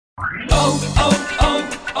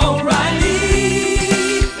O'Reilly!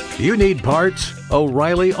 You need parts?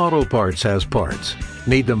 O'Reilly Auto Parts has parts.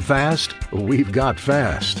 Need them fast? We've got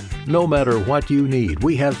fast. No matter what you need,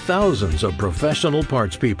 we have thousands of professional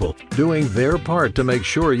parts people doing their part to make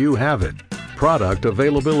sure you have it. Product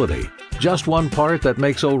availability. Just one part that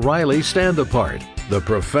makes O'Reilly stand apart. The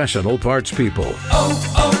professional parts people.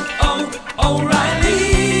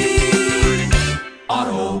 O'Reilly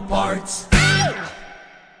Auto Parts.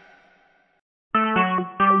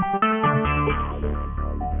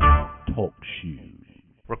 Talk shoes.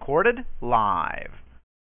 Recorded live.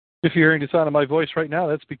 If you're hearing the sound of my voice right now,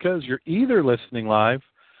 that's because you're either listening live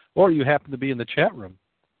or you happen to be in the chat room.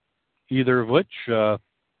 Either of which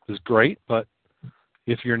is great, but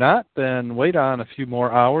if you're not, then wait on a few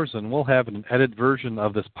more hours and we'll have an edited version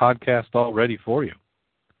of this podcast all ready for you.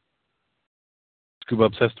 Scuba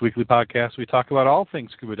Obsessed Weekly Podcast, we talk about all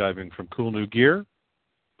things scuba diving, from cool new gear,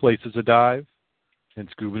 places to dive, and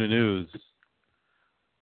scuba news.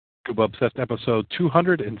 Scuba Obsessed episode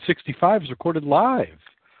 265 is recorded live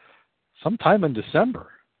sometime in December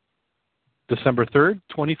 3rd,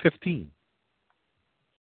 2015.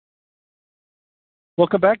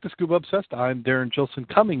 Welcome back to Scuba Obsessed. I'm Darren Gilson,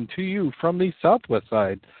 coming to you from the southwest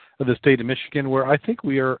side of the state of Michigan, where I think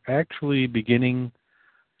we are actually beginning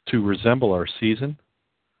to resemble our season.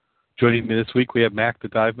 Joining me this week, we have Mac, the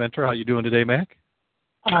dive mentor. How you doing today, Mac?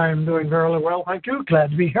 I'm doing very well, thank you.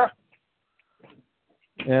 Glad to be here.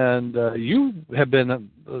 And you have been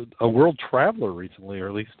a world traveler recently, or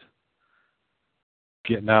at least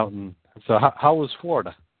getting out. And so how was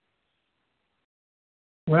Florida?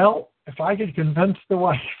 Well, if I could convince the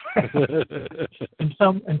wife and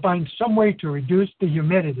find some way to reduce the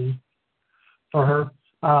humidity for her,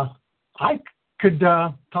 I could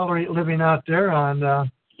tolerate living out there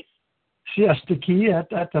on Siesta Key.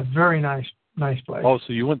 That's a very nice place. Oh,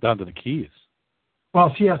 so you went down to the Keys?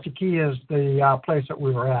 Well, Siesta Key is the place that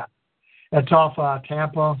we were at. It's off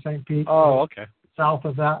Tampa, St. Pete. Oh, okay. South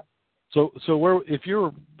of that. So where, if you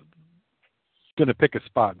were going to pick a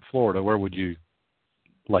spot in Florida, where would you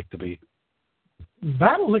like to be?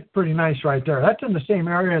 That'll look pretty nice right there. That's in the same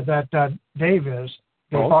area that Dave is.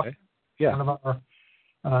 Oh, okay. Yeah. One of our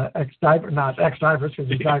not ex-divers, because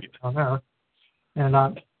he dived down there.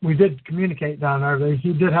 And we did communicate down there.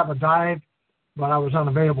 He did have a dive, but I was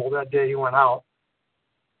unavailable that day he went out.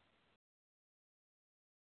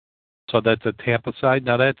 So that's a Tampa side.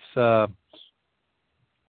 Now that's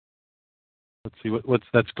let's see,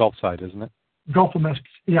 that's Gulf side, isn't it? Gulf of Mexico.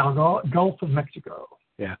 Yeah, Gulf of Mexico.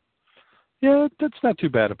 Yeah, that's not too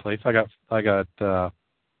bad a place. I got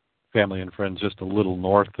family and friends just a little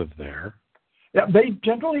north of there. Yeah, they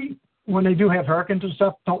generally, when they do have hurricanes and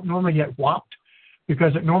stuff, don't normally get whopped,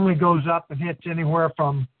 because it normally goes up and hits anywhere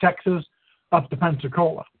from Texas up to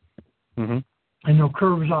Pensacola. Mm-hmm. And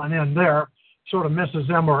curves on in there, sort of misses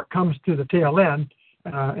them, or it comes to the tail end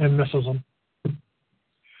and misses them.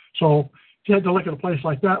 So if you had to look at a place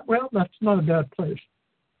like that, well, that's not a bad place.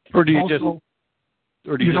 Or do you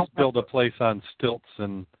just build a place on stilts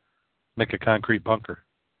and make a concrete bunker?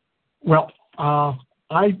 Well,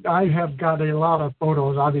 I have got a lot of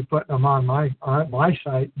photos. I'll be putting them on my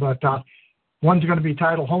site, but one's going to be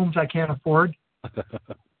titled Homes I Can't Afford,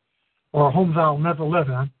 or Homes I'll Never Live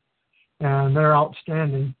In, and they're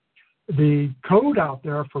outstanding. The code out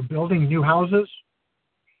there for building new houses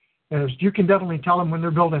is, you can definitely tell them when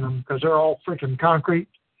they're building them, because they're all freaking concrete,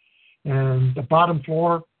 and the bottom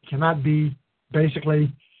floor cannot be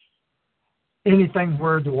basically anything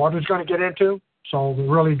where the water's going to get into. So the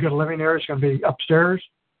really good living area is going to be upstairs,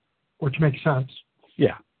 which makes sense.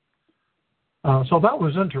 Yeah. So that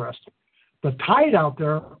was interesting. The tide out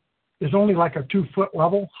there is only like a 2-foot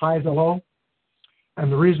level, high to low.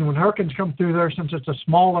 And the reason, when hurricanes come through there, since it's a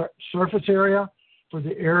smaller surface area for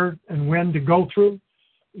the air and wind to go through,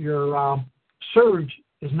 your surge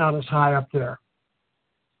is not as high up there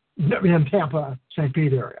in Tampa, St.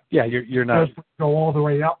 Pete area. Yeah, you're not. It doesn't go all the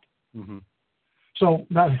way up. Mm-hmm. So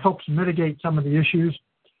that helps mitigate some of the issues,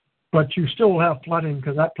 but you still have flooding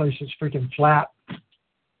because that place is freaking flat.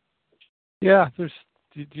 Yeah,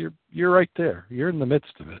 you're right there. You're in the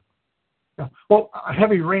midst of it. Yeah. Well,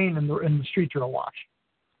 heavy rain in the streets are a wash.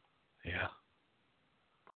 Yeah.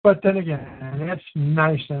 But then again, it's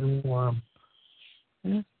nice and warm.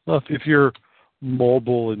 Yeah. Well, if you're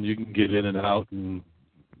mobile and you can get in and out, and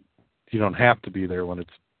you don't have to be there when it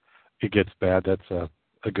gets bad, that's a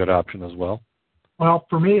good option as well. Well,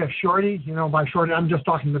 for me, a shorty, by shorty, I'm just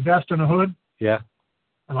talking the vest and the hood. Yeah.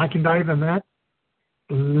 And I can dive in that.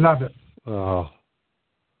 Love it. Oh.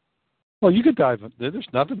 Well, you could dive. There's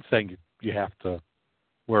nothing saying you have to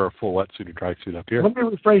wear a full wetsuit or dry suit up here. Let me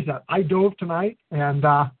rephrase that. I dove tonight, and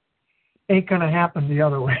ain't going to happen the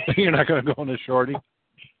other way. You're not going to go in a shorty?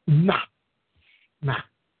 Nah.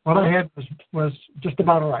 What I had was just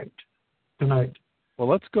about all right tonight. Well,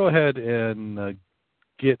 let's go ahead and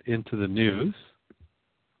get into the news.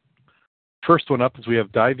 First one up is we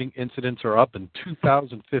have diving incidents are up in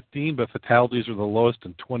 2015, but fatalities are the lowest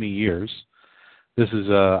in 20 years. This is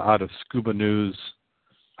out of Scuba News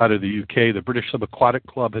out of the UK. The British Subaquatic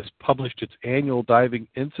Club has published its annual diving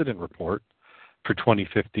incident report for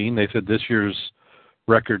 2015. They said this year's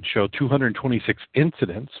records show 226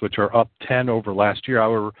 incidents, which are up 10 over last year.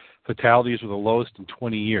 However, fatalities were the lowest in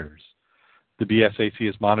 20 years. The BSAC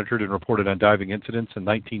has monitored and reported on diving incidents in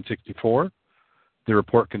 1964. The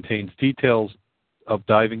report contains details of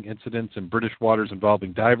diving incidents in British waters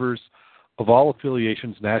involving divers of all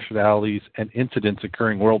affiliations, nationalities, and incidents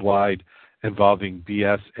occurring worldwide involving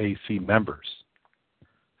BSAC members.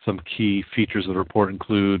 Some key features of the report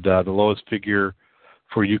include the lowest figure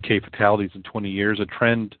for UK fatalities in 20 years, a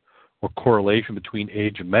trend or correlation between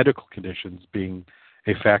age and medical conditions being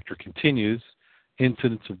a factor continues.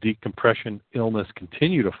 Incidents of decompression illness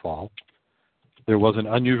continue to fall. There was an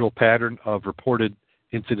unusual pattern of reported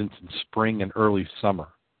incidents in spring and early summer.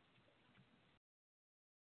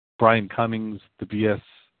 Brian Cummings, the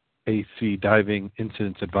BSAC Diving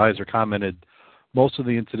Incidents Advisor, commented, most of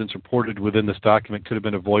the incidents reported within this document could have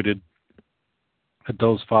been avoided had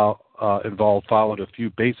those involved followed a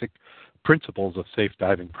few basic principles of safe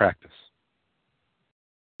diving practice.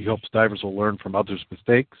 He hopes divers will learn from others'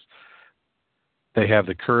 mistakes. They have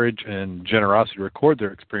the courage and generosity to record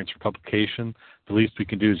their experience for publication. The least we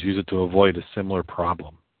can do is use it to avoid a similar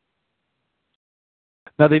problem.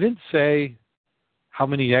 Now, they didn't say how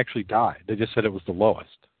many actually died. They just said it was the lowest.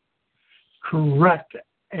 Correct.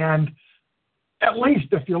 And at least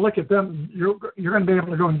if you look at them, you're going to be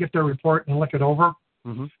able to go and get their report and look it over.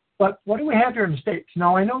 Mm-hmm. But what do we have here in the States?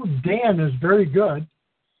 Now, I know Dan is very good,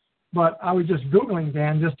 but I was just Googling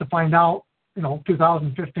Dan just to find out,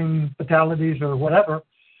 2015 fatalities or whatever.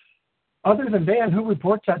 Other than Dan, who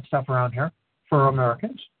reports that stuff around here for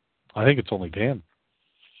Americans? I think it's only Dan.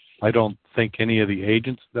 I don't think any of the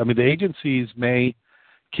agents, the agencies may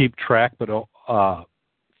keep track, but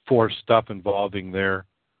for stuff involving their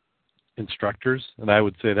instructors, and I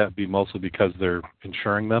would say that would be mostly because they're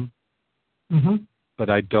insuring them. Mm-hmm. But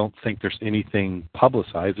I don't think there's anything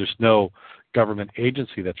publicized. There's no government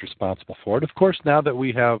agency that's responsible for it. Of course, now that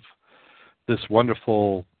we have this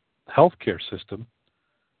wonderful healthcare system,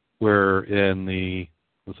 where in the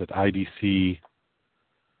IDC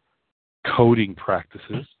coding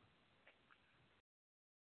practices,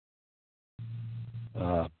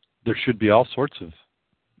 there should be all sorts of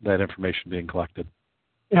that information being collected.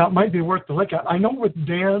 Yeah, it might be worth to look at. I know with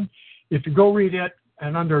Dan, if you go read it,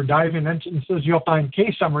 and under diving instances, you'll find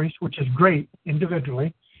case summaries, which is great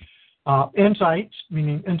individually. Insights,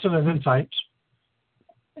 meaning incident insights.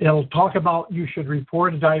 It'll talk about you should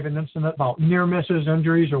report a diving incident about near misses,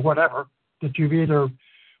 injuries, or whatever that you've either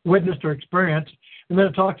witnessed or experienced. And then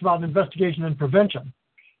it talks about investigation and prevention.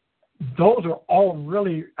 Those are all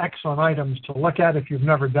really excellent items to look at if you've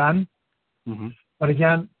never done. Mm-hmm. But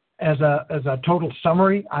again, as a total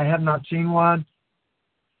summary, I have not seen one.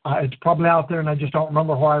 It's probably out there, and I just don't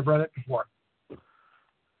remember where I've read it before.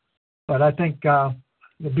 But I think the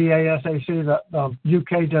BASAC, the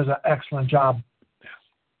UK, does an excellent job.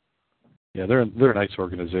 Yeah, they're a nice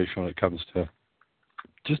organization when it comes to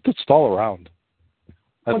just it's all around.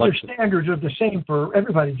 Their standards are the same for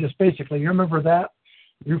everybody, just basically. You remember that?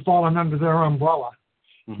 You're falling under their umbrella.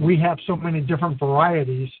 Mm-hmm. We have so many different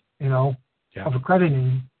varieties, of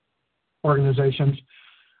accrediting organizations.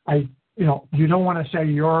 You don't want to say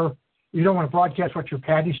you don't want to broadcast what your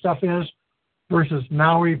PADI stuff is versus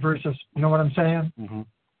NAUI versus, you know what I'm saying? Mm-hmm.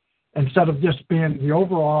 Instead of just being the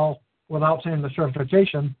overall without saying the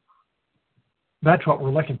certification, that's what we're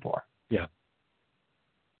looking for. Yeah.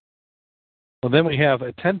 Well, then we have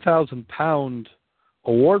a 10,000-pound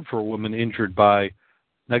award for a woman injured by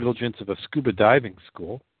negligence of a scuba diving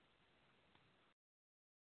school.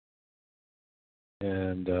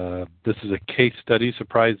 And this is a case study.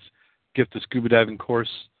 Surprise gift of scuba diving course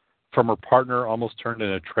from her partner almost turned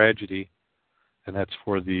into a tragedy, and that's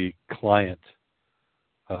for the client.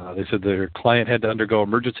 They said their client had to undergo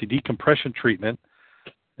emergency decompression treatment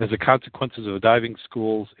as a consequence of a diving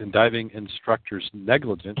school's and diving instructor's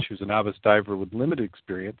negligence. She was a novice diver with limited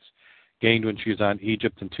experience, gained when she was on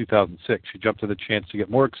Egypt in 2006. She jumped at the chance to get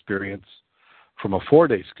more experience from a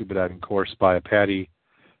 4-day scuba diving course by a PADI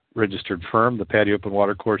registered firm. The PADI open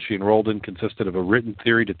water course she enrolled in consisted of a written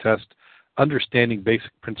theory to test understanding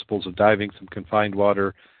basic principles of diving, some confined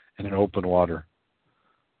water, and an open water.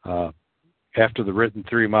 After the written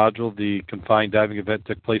theory module, the confined diving event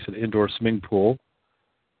took place at an indoor swimming pool,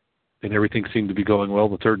 and everything seemed to be going well.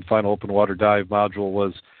 The third and final open water dive module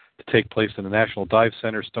was to take place in the National Dive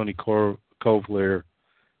Center, Stony Cove, near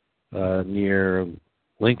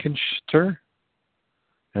Lincolnshire.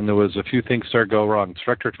 And there was a few things started to go wrong. The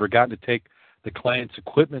instructor had forgotten to take the client's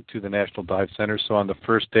equipment to the National Dive Center, so on the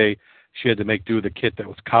first day, she had to make do with a kit that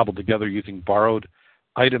was cobbled together using borrowed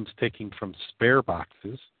items taken from spare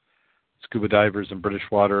boxes. Scuba divers in British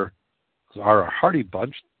water are a hardy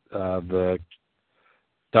bunch. The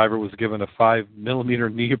diver was given a 5-millimeter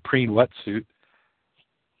neoprene wetsuit,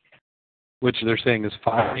 which they're saying is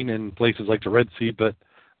fine in places like the Red Sea, but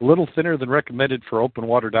a little thinner than recommended for open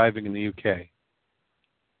water diving in the UK.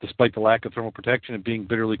 Despite the lack of thermal protection and being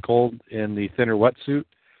bitterly cold in the thinner wetsuit,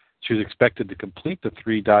 she was expected to complete the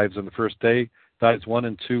 3 dives on the first day. Dives 1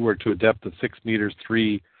 and 2 were to a depth of 6 meters.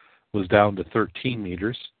 3 was down to 13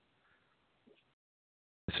 meters.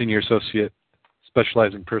 The senior associate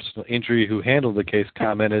specializing in personal injury who handled the case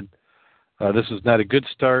commented, this was not a good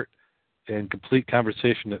start and complete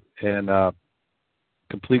conversation and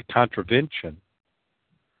complete contravention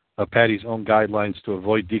of Patty's own guidelines to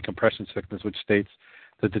avoid decompression sickness, which states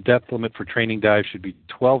that the depth limit for training dives should be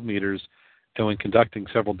 12 meters, and when conducting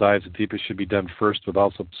several dives, the deepest should be done first, with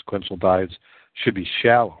all subsequent dives should be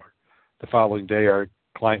shallower. The following day, our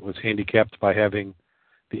client was handicapped by having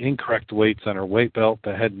the incorrect weights on her weight belt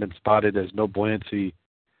that hadn't been spotted, as no buoyancy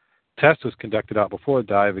test was conducted out before the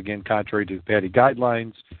dive. Again, contrary to PADI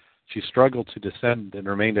guidelines, she struggled to descend and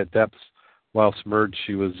remained at depths while submerged.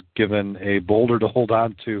 She was given a boulder to hold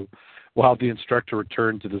on to while the instructor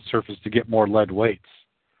returned to the surface to get more lead weights.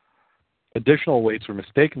 Additional weights were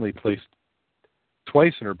mistakenly placed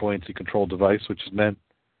twice in her buoyancy control device, which meant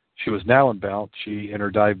she was now in balance. She and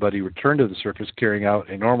her dive buddy returned to the surface, carrying out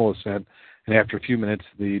a normal ascent, and after a few minutes,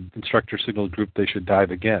 the instructor signaled the group they should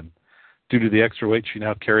dive again. Due to the extra weight she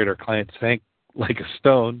now carried, our client sank like a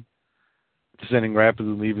stone, descending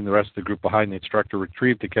rapidly, leaving the rest of the group behind. The instructor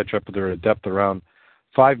retrieved to catch up with her at a depth around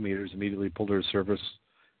 5 meters, immediately pulled her to the surface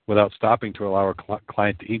without stopping to allow her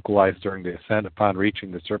client to equalize during the ascent. Upon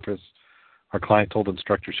reaching the surface, our client told the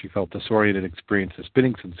instructor she felt disoriented and experienced a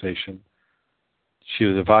spinning sensation. She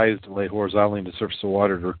was advised to lay horizontally in the surface of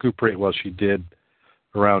water to recuperate. While she did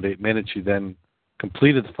around 8 minutes, she then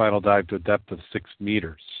completed the final dive to a depth of 6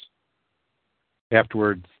 meters.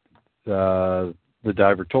 Afterwards, the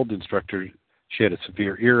diver told the instructor she had a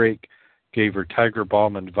severe earache, gave her tiger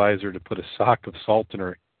balm, and advised her to put a sock of salt in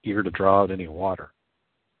her ear to draw out any water.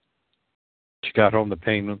 She got home. The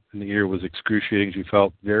pain in the ear was excruciating. She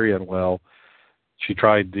felt very unwell. She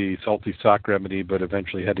tried the salty sock remedy, but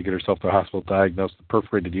eventually had to get herself to the hospital diagnosed with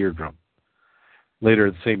perforated eardrum.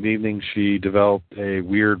 Later the same evening, she developed a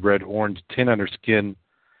weird red-orange tint on her skin,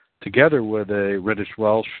 together with a reddish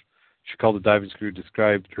welsh. She called the diving school,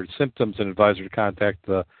 described her symptoms, and advised her to contact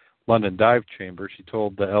the London Dive Chamber. She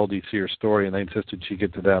told the LDC her story, and they insisted she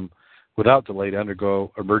get to them without delay to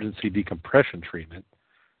undergo emergency decompression treatment.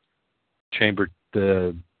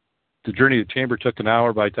 The journey to the chamber took an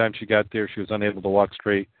hour. By the time she got there, she was unable to walk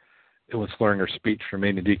straight. It was slurring her speech.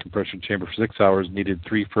 Remained in the decompression chamber for 6 hours, needed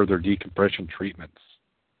 3 further decompression treatments.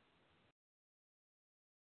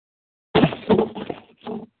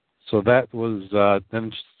 So that was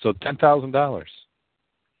 $10,000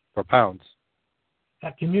 for pounds.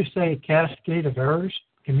 Can you say cascade of errors?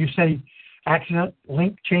 Can you say accident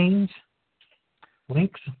link chains?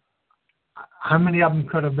 Links? How many of them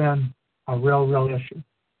could have been a real issue?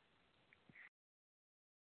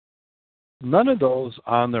 None of those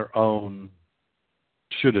on their own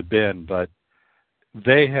should have been, but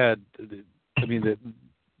they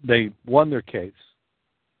won their case.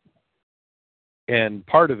 And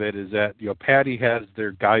part of it is that, PADI has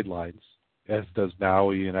their guidelines, as does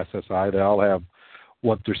NAUI and SSI. They all have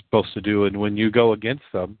what they're supposed to do. And when you go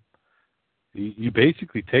against them, you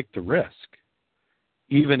basically take the risk.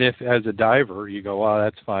 Even if, as a diver, you go, "Oh,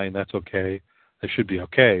 that's fine, that's okay, that should be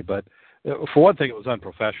okay." But for one thing, it was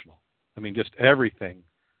unprofessional. Just everything.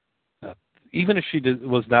 Even if she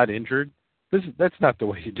was not injured, that's not the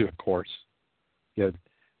way you do a course. You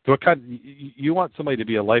want somebody to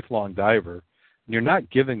be a lifelong diver, and you're not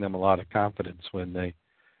giving them a lot of confidence when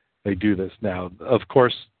they do this. Now, of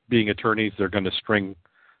course, being attorneys, they're going to string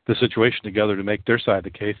the situation together to make their side of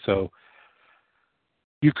the case. So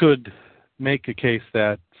you could make a case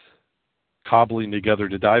that cobbling together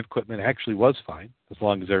the dive equipment actually was fine, as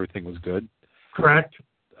long as everything was good. Correct.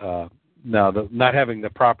 Now, not having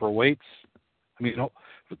the proper weights,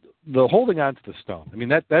 the holding on to the stone. I mean,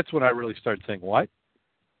 that's when I really started saying, what?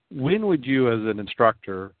 When would you, as an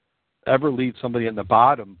instructor, ever leave somebody in the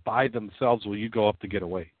bottom by themselves while you go up to get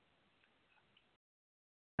away?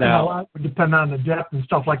 Now, a lot would depend on the depth and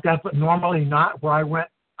stuff like that, but normally not. Where I went,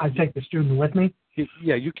 I take the student with me.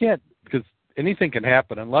 Yeah, you can't, because anything can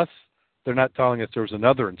happen unless they're not telling us there's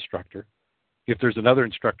another instructor. If there's another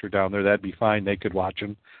instructor down there, that'd be fine. They could watch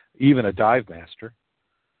him, even a dive master.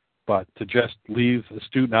 But to just leave a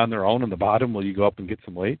student on their own in the bottom while you go up and get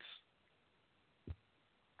some weights?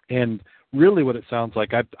 And really what it sounds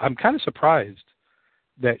like, I'm kind of surprised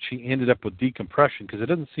that she ended up with decompression, because it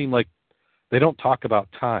doesn't seem like they don't talk about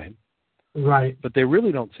time. Right. But they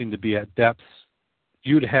really don't seem to be at depths.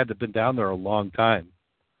 You'd had to have been down there a long time.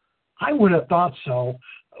 I would have thought so.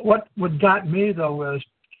 What got me, though, is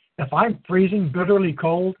if I'm freezing bitterly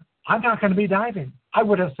cold, I'm not going to be diving. I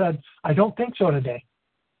would have said, I don't think so today.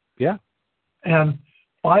 Yeah. And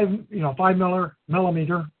 5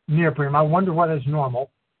 millimeter neoprene, I wonder what is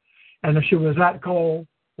normal. And if she was that cold,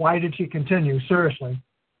 why did she continue? Seriously.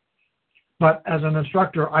 But as an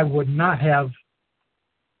instructor, I would not have,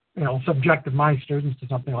 subjected my students to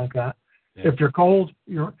something like that. Yeah. If you're cold,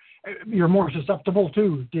 you're more susceptible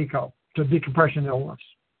to decompression illness.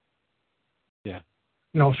 Yeah.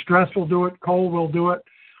 Stress will do it. Cold will do it.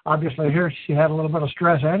 Obviously, here she had a little bit of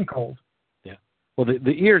stress and cold. Yeah. Well,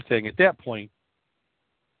 the ear thing, at that point,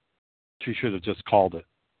 she should have just called it.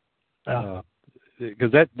 Yeah.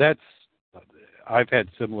 Because that's I've had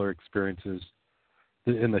similar experiences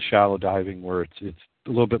in the shallow diving where it's a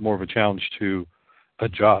little bit more of a challenge to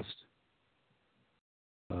adjust.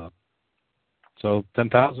 So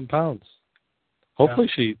 10,000 pounds. Hopefully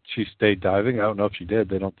she stayed diving. I don't know if she did.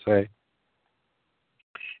 They don't say.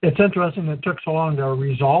 It's interesting it took so long to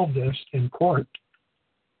resolve this in court.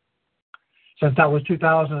 Since that was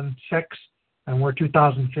 2006 and we're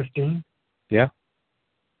 2015. Yeah.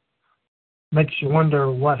 Makes you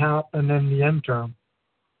wonder what happened in the interim.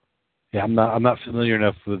 Yeah, I'm not familiar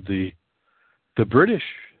enough with the British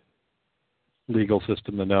legal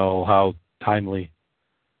system to know how timely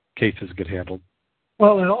cases get handled.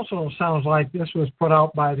 Well, it also sounds like this was put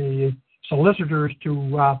out by the solicitors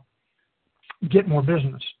to get more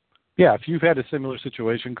business. Yeah, if you've had a similar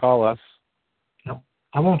situation, call us. No,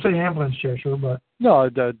 I won't say ambulance chaser, but... No,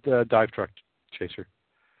 the dive truck chaser.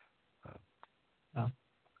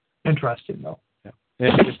 Interesting, though. Yeah.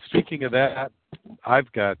 And speaking of that,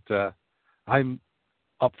 I'm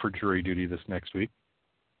up for jury duty this next week.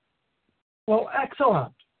 Well,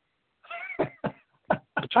 excellent.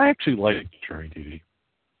 Which I actually like jury duty.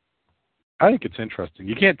 I think it's interesting.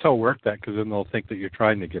 You can't tell work that because then they'll think that you're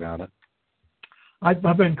trying to get on it. I've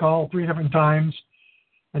been called 3 different times,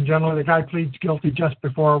 and generally the guy pleads guilty just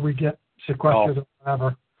before we get sequestered or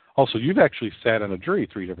whatever. Also, you've actually sat on a jury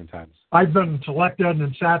 3 different times. I've been selected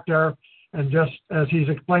and sat there, and just as he's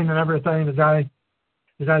explaining everything, the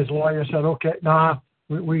guy's lawyer said, "Okay,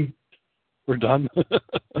 we're done."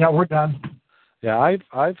 Yeah, we're done. Yeah,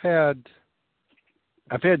 I've had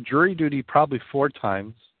jury duty probably 4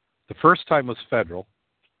 times. The first time was federal.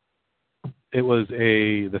 It was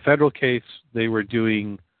the federal case. There were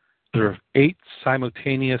 8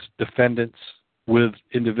 simultaneous defendants with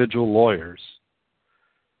individual lawyers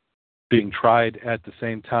being tried at the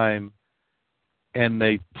same time, and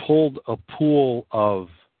they pulled a pool of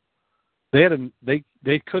they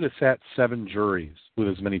could have sat 7 juries with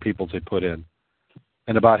as many people as they put in.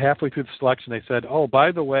 And about halfway through the selection, they said, "Oh,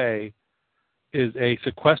 by the way, is a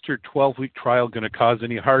sequestered 12-week trial going to cause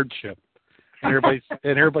any hardship?" And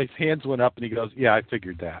everybody's hands went up, and he goes, "Yeah, I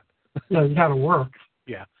figured that." Yeah, you got to work.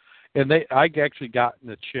 Yeah, and I actually got in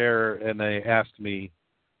the chair, and they asked me,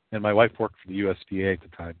 and my wife worked for the USDA at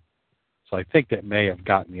the time, so I think that may have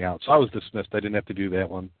gotten me out. So I was dismissed. I didn't have to do that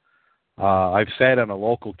one. I've sat on a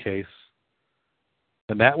local case,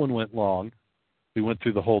 and that one went long. We went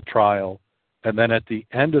through the whole trial, and then at the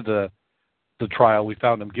end of the trial, we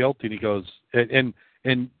found him guilty, and he goes, and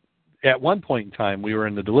at one point in time, we were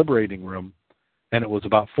in the deliberating room, and it was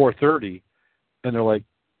about 4:30, and they're like,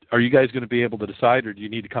 "Are you guys going to be able to decide, or do you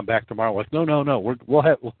need to come back tomorrow?" We're like, no,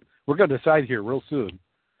 we're going to decide here real soon.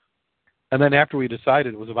 And then after we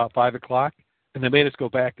decided, it was about 5 o'clock, and they made us go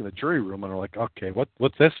back in the jury room, and we're like, "Okay,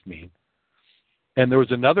 what's this mean?" And there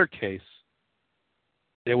was another case.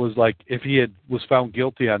 It was like if he was found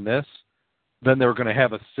guilty on this, then they were going to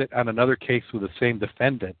have us sit on another case with the same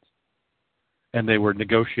defendant, and they were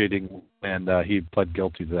negotiating, and he pled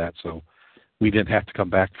guilty to that, so we didn't have to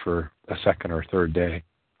come back for a second or third day.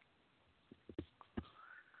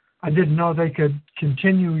 I didn't know they could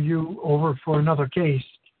continue you over for another case.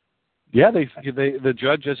 Yeah, the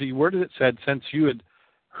judge, as he worded it, said, since you had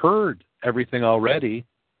heard everything already,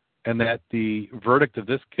 and that the verdict of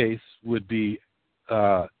this case would be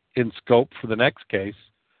in scope for the next case.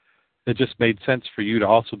 It just made sense for you to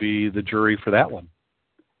also be the jury for that one.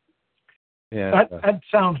 And, that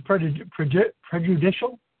sounds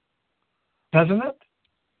prejudicial, doesn't it?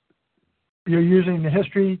 You're using the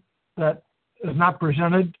history that is not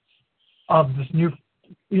presented of this new,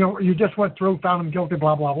 you just went through, found him guilty,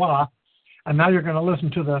 blah, blah, blah, and now you're going to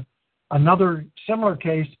listen to another similar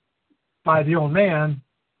case by the old man,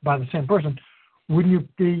 by the same person. Wouldn't you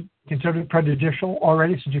be considered prejudicial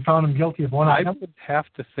already since you found him guilty of one item? I would have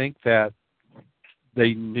to think that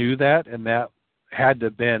they knew that, and that had to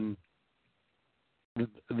have been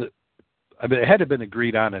it had to have been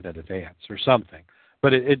agreed on in advance or something.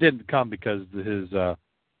 But it didn't come because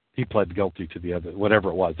he pled guilty to the other, whatever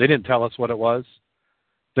it was. They didn't tell us what it was.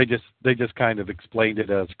 They just kind of explained it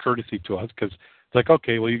as courtesy to us because it's like,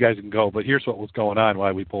 okay, well, you guys can go, but here's what was going on,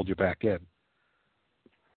 why we pulled you back in.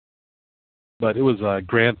 But it was a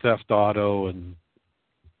grand theft auto, and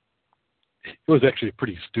it was actually a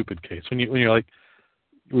pretty stupid case. When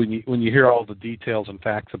you hear all the details and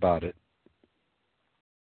facts about it,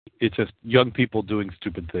 it's just young people doing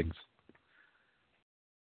stupid things.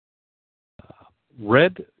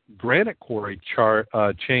 Red granite quarry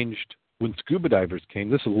changed when scuba divers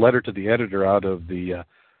came. This is a letter to the editor out of the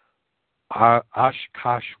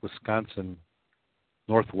Oshkosh, Wisconsin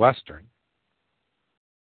Northwestern.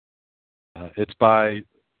 It's by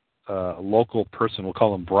a local person. We'll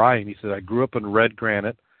call him Brian. He said, I grew up in red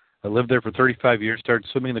granite. I lived there for 35 years, started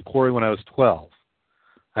swimming in the quarry when I was 12.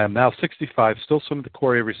 I am now 65, still swim at the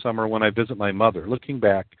quarry every summer when I visit my mother. Looking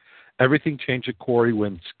back, everything changed at quarry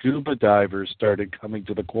when scuba divers started coming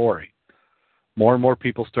to the quarry. More and more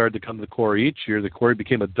people started to come to the quarry each year. The quarry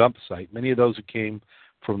became a dump site. Many of those who came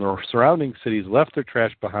from the surrounding cities left their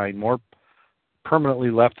trash behind, more permanently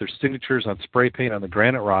left their signatures on spray paint on the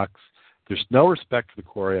granite rocks. There's no respect for the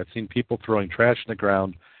quarry. I've seen people throwing trash in the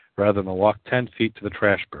ground rather than walk 10 feet to the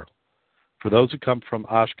trash barrel. For those who come from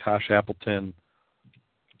Oshkosh, Appleton,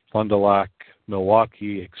 Fond du Lac,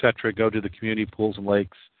 Milwaukee, etc., go to the community pools and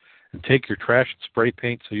lakes and take your trash and spray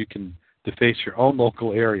paint so you can deface your own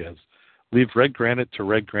local areas. Leave red granite to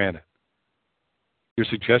red granite. Your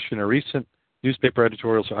suggestion, a recent newspaper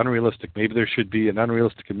editorials are unrealistic. Maybe there should be an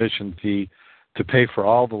unrealistic admission fee to pay for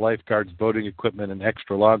all the lifeguards, boating equipment, and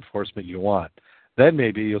extra law enforcement you want. Then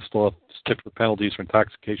maybe you'll still have to stick with penalties for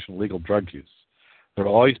intoxication and illegal drug use. There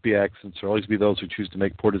will always be accidents. There will always be those who choose to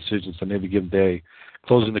make poor decisions on any given day.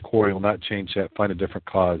 Closing the quarry will not change that. Find a different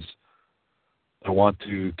cause. I want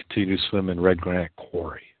to continue to swim in red granite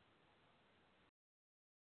quarry.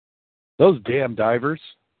 Those damn divers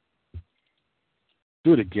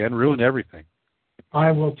do it again, ruin everything.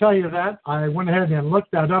 I will tell you that. I went ahead and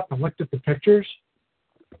looked that up and looked at the pictures.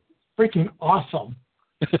 Freaking awesome.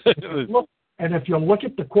 And if you look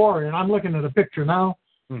at the quarry, and I'm looking at a picture now,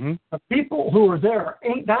 the people who are there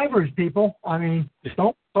ain't divers, people. I mean,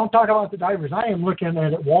 don't talk about the divers. I am looking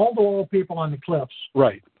at it, wall-to-wall people on the cliffs.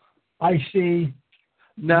 Right. I see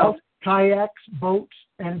now kayaks, boats,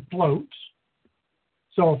 and floats.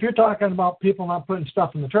 So if you're talking about people not putting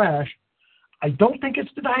stuff in the trash, I don't think it's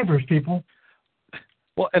the divers, people.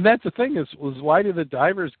 Well, and that's the thing is why do the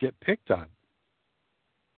divers get picked on?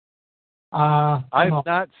 I've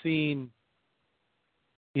not seen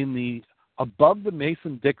in the above the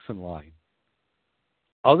Mason-Dixon line,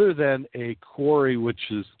 other than a quarry which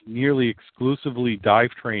is nearly exclusively dive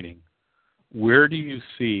training, where do you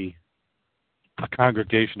see a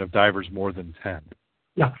congregation of divers more than 10?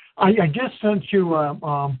 Yeah, I just sent you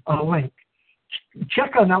a link.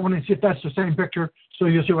 Check on that one and see if that's the same picture so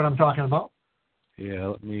you'll see what I'm talking about. Yeah,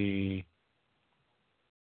 let me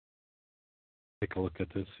take a look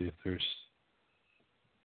at this, see if there's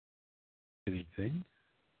anything.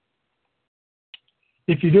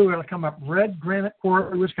 If you do, it'll come up Red Granite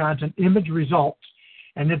Quarry, Wisconsin, image results.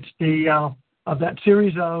 And it's the of that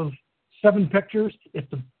series of 7 pictures, it's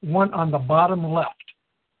the one on the bottom left.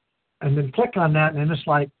 And then click on that, and it's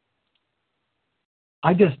like,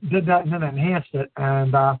 I just did that and then enhanced it,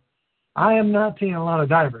 and I am not seeing a lot of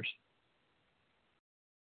divers.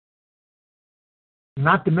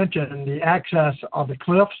 Not to mention the access of the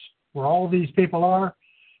cliffs where all these people are.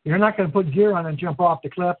 You're not going to put gear on and jump off the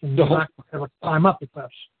cliff, and you're not going to climb up the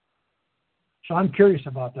cliffs. So I'm curious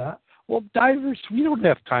about that. Well, divers, we don't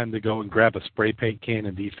have time to go and grab a spray paint can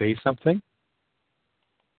and deface something.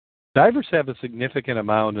 Divers have a significant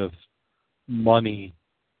amount of money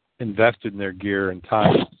invested in their gear and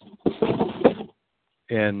time.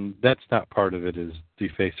 And that's not part of it, is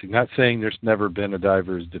defacing. Not saying there's never been a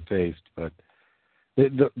diver who's defaced, but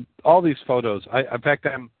All these photos. In fact,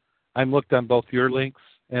 I'm looked on both your links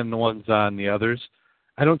and the ones on the others.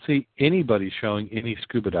 I don't see anybody showing any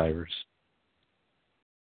scuba divers.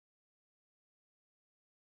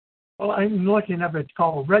 Well, I'm looking at it. It's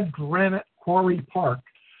called Red Granite Quarry Park.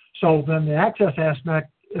 So then the access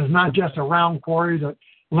aspect is not just a round quarry that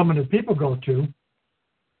limited people go to.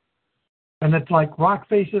 And it's like rock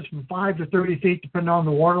faces from 5 to 30 feet, depending on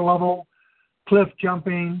the water level, cliff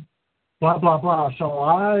jumping, blah, blah, blah. So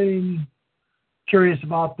I'm curious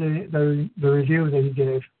about the review that he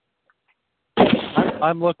gave.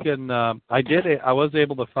 I'm looking. I was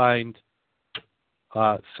able to find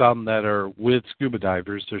some that are with scuba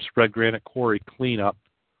divers. There's Red Granite Quarry Cleanup.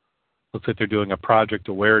 Looks like they're doing a Project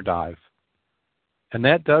Aware dive. And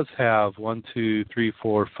that does have 1, 2, 3,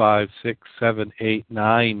 4, 5, 6, 7, 8,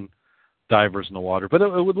 9 divers in the water. But it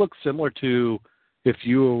would look similar to if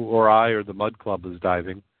you or I or the Mud Club is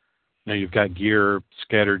diving. You know, you've got gear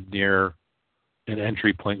scattered near an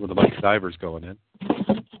entry point with a bunch of divers going in.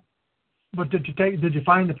 But did you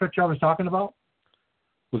find the picture I was talking about?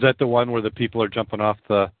 Was that the one where the people are jumping off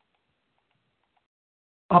the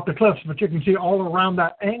cliffs? But you can see all around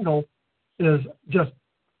that angle is just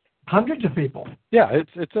hundreds of people. Yeah, it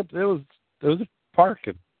was a park,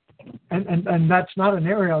 and that's not an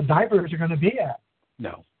area divers are going to be at.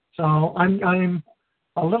 No. So I'm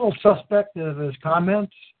a little suspect of his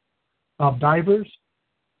comments of divers,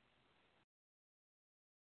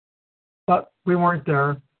 but we weren't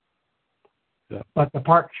there. Yeah. But the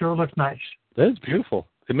park sure looks nice. That is beautiful.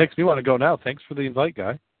 It makes me want to go now. Thanks for the invite,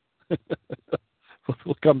 guy.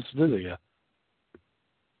 We'll come visit you.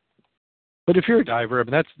 But if you're a diver, I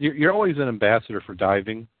mean, you're always an ambassador for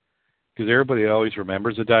diving because everybody always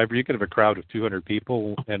remembers a diver. You could have a crowd of 200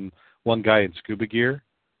 people and one guy in scuba gear,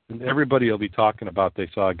 and everybody will be talking about they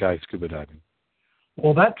saw a guy scuba diving.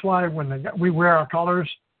 Well, that's why when we wear our colors,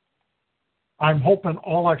 I'm hoping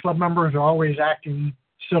all our club members are always acting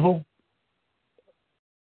civil.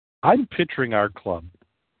 I'm picturing our club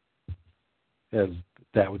as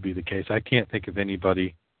that would be the case. I can't think of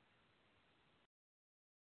anybody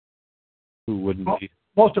who wouldn't be.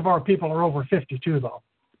 Most of our people are over 52, though.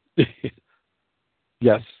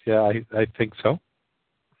 Yes, yeah, I think so.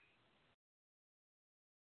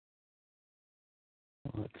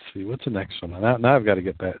 Let's see, what's the next one? Now I've got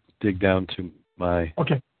to dig down to my...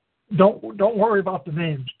 Okay. Don't worry about the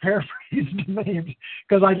names. Paraphrase the names,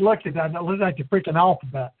 because I looked at that and it looks like the freaking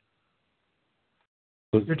alphabet.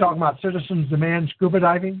 You're talking about Citizens Demand Scuba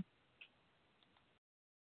Diving?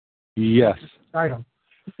 Yes. Item.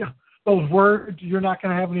 Yeah. Those words, you're not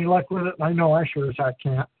going to have any luck with it. I know I sure as I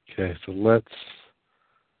can't. Okay, so let's...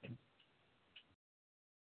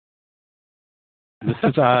 This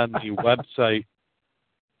is on the website.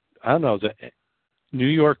 I don't know, is it New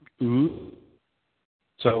York Ooh?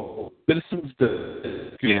 So, Citizens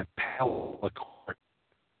Demand Palacourt.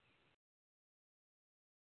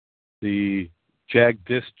 The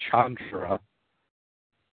Jagdish Chandra,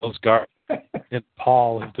 those guards, and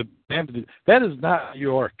Paul have demanded. That is not New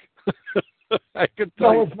York. I could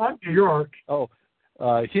tell No, it's not New York. Oh,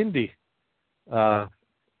 Hindi.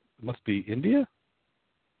 Must be India?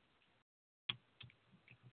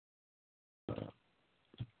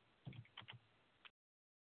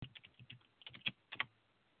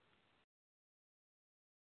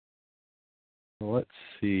 Let's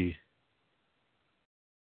see.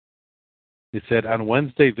 It said, on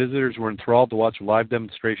Wednesday, visitors were enthralled to watch a live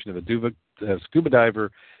demonstration of a scuba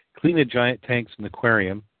diver clean a giant tanks in an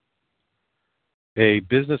aquarium. A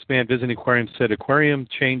businessman visiting aquarium said aquarium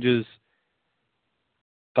charges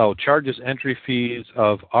entry fees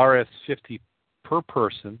of Rs.50 per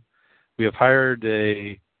person. We have hired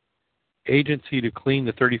a agency to clean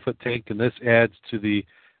the 30-foot tank, and this adds to the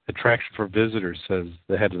attraction for visitors, says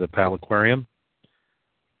the head of the Pal Aquarium.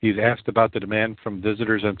 He's asked about the demand from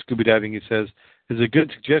visitors on scuba diving. He says, it's a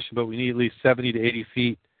good suggestion, but we need at least 70 to 80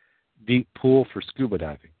 feet deep pool for scuba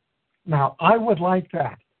diving. Now, I would like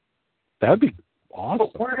that. That would be awesome.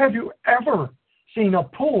 But where have you ever seen a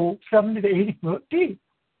pool 70 to 80 foot deep?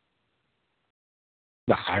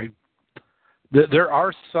 There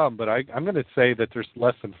are some, but I'm going to say that there's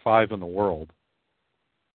less than 5 in the world.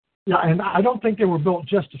 Yeah, and I don't think they were built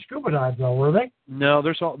just to scuba dive, though, were they? No,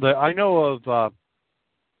 I know of...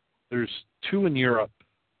 There's 2 in Europe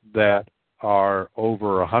that are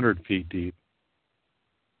over 100 feet deep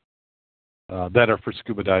that are for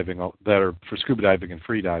scuba diving. And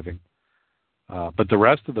free diving. But the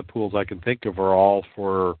rest of the pools I can think of are all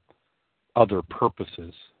for other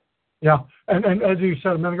purposes. Yeah, and as you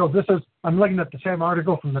said a minute ago, I'm looking at the same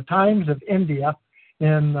article from the Times of India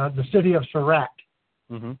in the city of Surat.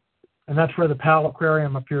 Mm-hmm. and that's where the PAL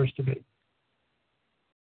aquarium appears to be.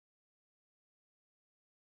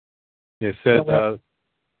 It said...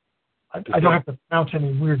 I don't have to pronounce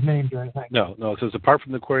any weird names or anything. No. It says, apart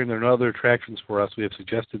from the aquarium, there are no other attractions for us. We have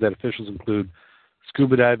suggested that officials include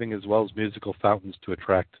scuba diving as well as musical fountains to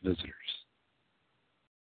attract visitors.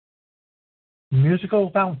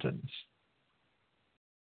 Musical fountains.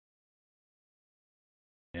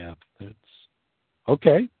 Yeah, it's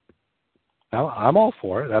okay. I'm all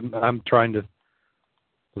for it. I'm trying to...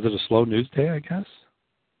 Was it a slow news day, I guess?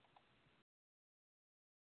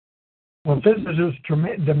 Well, visitors'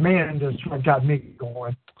 demand is what got me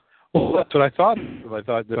going. Well, that's what I thought. I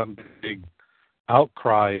thought that some big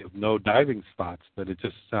outcry of no diving spots, but it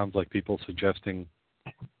just sounds like people suggesting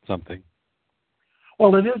something.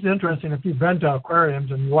 Well, it is interesting if you've been to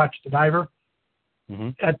aquariums and you watch the diver. Mm-hmm.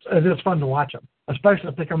 It is fun to watch them, especially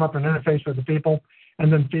if they come up and interface with the people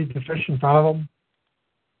and then feed the fish in front of them.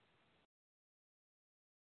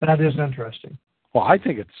 That is interesting. Well, I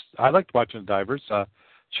liked watching the divers.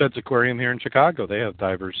 Shed's Aquarium here in Chicago, they have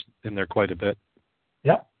divers in there quite a bit.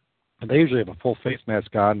 Yep. And they usually have a full face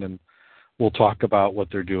mask on, and we'll talk about what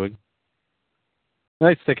they're doing. And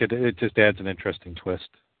I think it just adds an interesting twist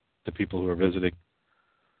to people who are visiting.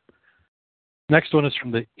 Next one is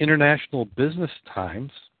from the International Business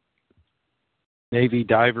Times. Navy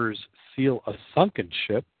divers seal a sunken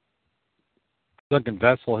ship. The sunken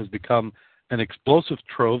vessel has become an explosive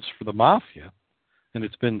trove for the mafia, and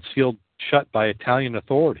it's been sealed shut by Italian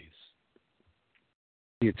authorities.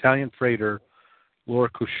 The Italian freighter Laura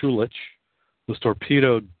Kushulich was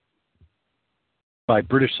torpedoed by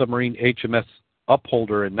British submarine HMS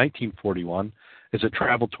Upholder in 1941 as it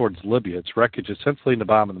traveled towards Libya. Its wreckage is since laid in a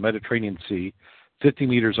bomb in the Mediterranean Sea, 50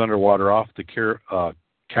 meters underwater off the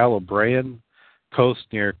Calabrian coast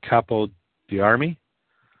near Capo d'Armi,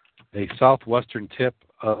 a southwestern tip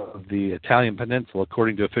of the Italian peninsula.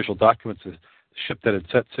 According to official documents, the ship that had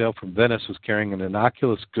set sail from Venice was carrying an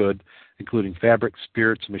innocuous good, including fabric,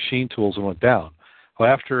 spirits, and machine tools, and went down. Well,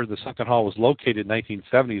 after the sunken hull was located in the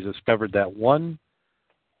 1970s, it discovered that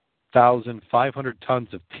 1,500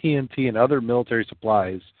 tons of TNT and other military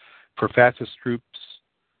supplies for fascist troops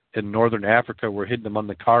in northern Africa were hidden among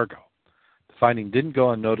the cargo. The finding didn't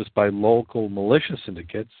go unnoticed by local militia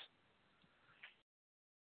syndicates,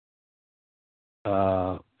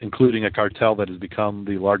 including a cartel that has become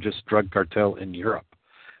the largest drug cartel in Europe.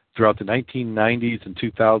 Throughout the 1990s and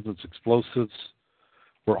 2000s, explosives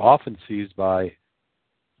were often seized by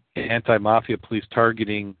anti-mafia police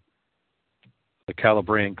targeting the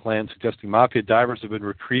Calabrian clan, suggesting mafia divers have been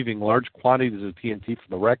retrieving large quantities of TNT from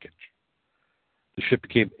the wreckage. The ship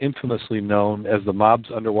became infamously known as the mob's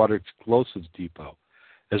underwater explosives depot.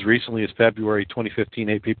 As recently as February 2015,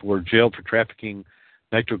 8 people were jailed for trafficking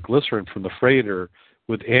nitroglycerin from the freighter,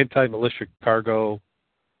 with anti-militia cargo,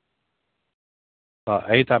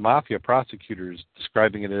 anti-mafia prosecutors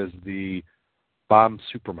describing it as the bomb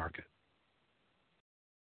supermarket.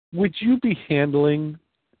 Would you be handling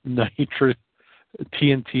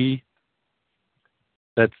TNT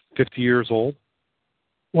that's 50 years old?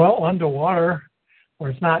 Well, underwater,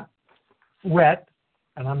 where it's not wet,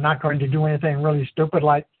 and I'm not going to do anything really stupid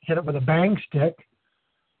like hit it with a bang stick,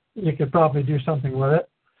 you could probably do something with it.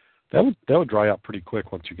 That would dry out pretty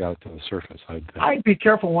quick once you got it to the surface, I'd think. I'd be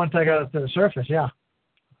careful once I got it to the surface, yeah.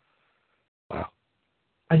 Wow.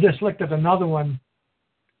 I just looked at another one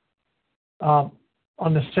on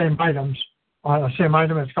the same items. On the same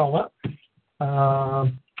item, it's called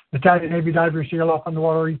Italian Navy divers seal off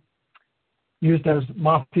underwater, used as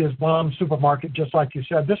mafia's bomb supermarket, just like you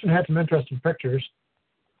said. This one had some interesting pictures.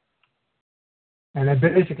 And it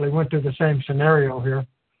basically went through the same scenario here.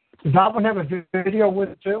 Does that one have a video with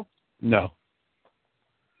it too? No.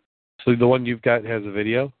 So the one you've got has a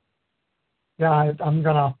video? Yeah, I'm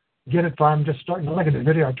going to get it for I'm just starting to look at the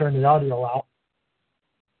video. I turned the audio out.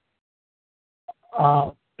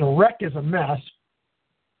 The wreck is a mess.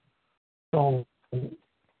 So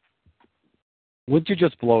would you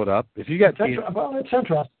just blow it up? If you got well, it's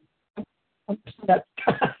interesting. That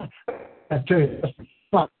too.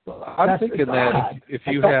 I'm thinking that if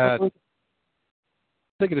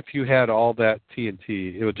you had all that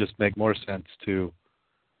TNT, it would just make more sense to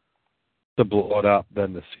blow it up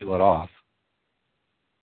than to seal it off.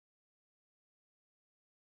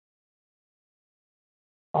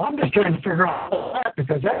 I'm just trying to figure out that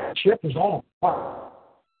because that ship is all apart.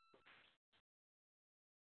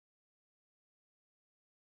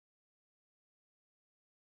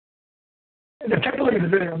 If you take a look at the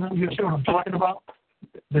video, you see what I'm talking about.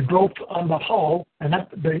 The growth on the hull, and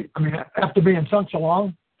after being sunk so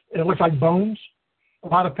long, it looks like bones. A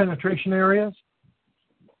lot of penetration areas.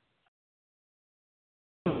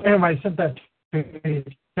 Anyway, I sent that to me.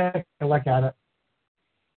 Take a look at it.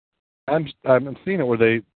 I'm seeing it where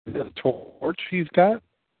the torch he's got.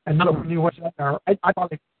 And none of them knew what's that. Or I thought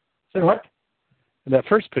they say what? And that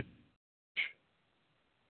first picture.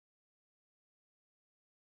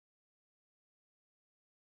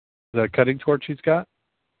 The cutting torch he's got?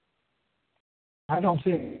 I don't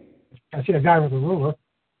see it. I see a guy with a ruler.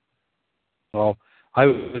 Well, I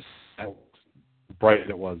was how bright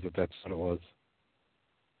it was, if that's what it was.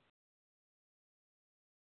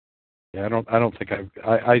 Yeah, I don't think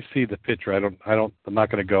I see the picture. I'm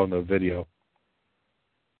not going to go in the video.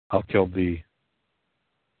 I'll kill the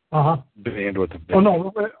band with the video. Oh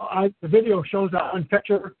no, the video shows that one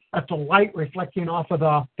picture. That's the light reflecting off of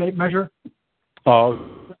the tape measure. Oh,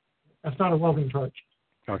 that's not a welding torch.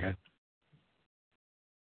 Okay.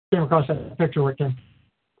 Came across that picture with him.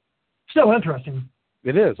 Still interesting.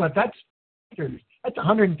 It is. But that's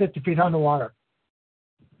 150 feet underwater.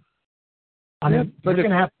 I mean, you're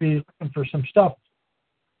going to have to be looking for some stuff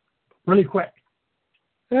really quick.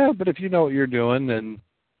 Yeah, but if you know what you're doing and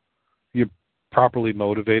you're properly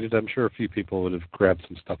motivated, I'm sure a few people would have grabbed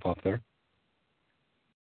some stuff off there.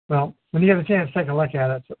 Well, when you get a chance, take a look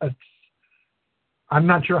at it. I'm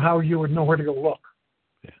not sure how you would know where to go look.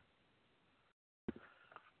 Yeah.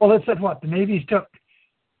 Well, it said what? The Navy's took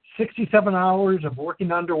 67 hours of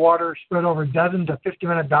working underwater, spread over dozens of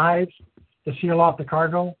 50-minute dives to seal off the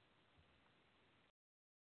cargo.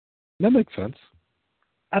 That makes sense.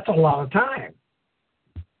 That's a lot of time.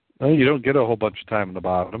 Well, you don't get a whole bunch of time in the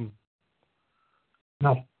bottom.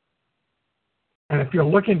 No. And if you're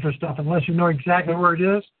looking for stuff, unless you know exactly where it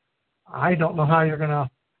is, I don't know how you're going to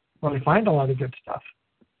really find a lot of good stuff.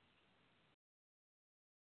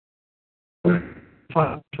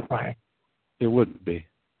 Fun to try. It wouldn't be.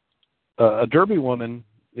 A Derby woman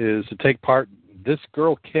is to take part. This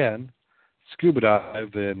girl can scuba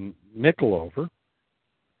dive in Michelover.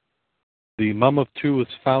 The mom of two was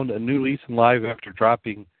found a new lease in life after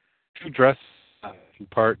dropping 2 dresses in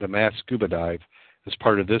part in a mass scuba dive as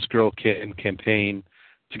part of This Girl Can campaign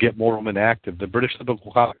to get more women active. The British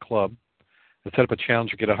Liverpool Club has set up a challenge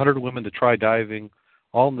to get 100 women to try diving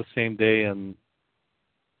all in the same day in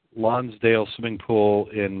Lonsdale swimming pool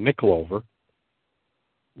in Michelover.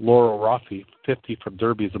 Laura Roffey, 50 from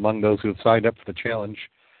Derby, is among those who have signed up for the challenge.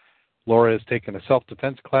 Laura has taken a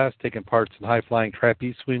self-defense class, taken parts in high-flying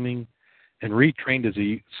trapeze swimming, and retrained as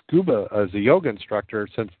a yoga instructor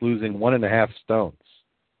since losing 1.5 stones.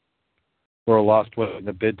 Laura lost weight in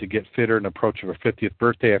a bid to get fitter in approach of her 50th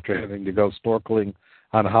birthday after having to go snorkeling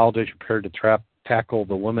on holidays, prepared to tackle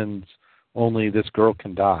the women's only This Girl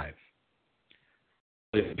Can dive.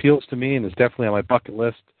 It appeals to me and is definitely on my bucket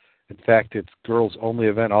list. In fact, its girls only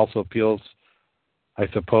event also appeals, I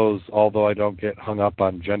suppose, although I don't get hung up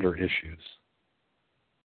on gender issues.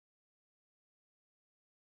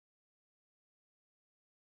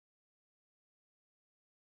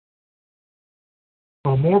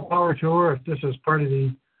 Well, more power to her if this is part of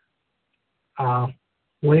the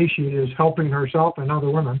way she is helping herself and other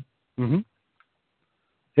women. Mm-hmm.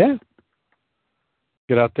 Yeah.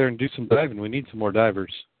 Get out there and do some diving. We need some more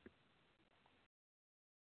divers.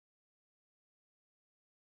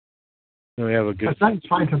 We have a good. I tried to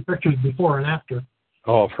find some pictures before and after.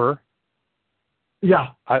 Oh, of her? Yeah.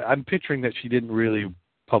 I'm picturing that she didn't really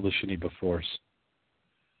publish any before.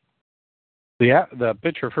 The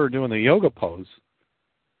picture of her doing the yoga pose.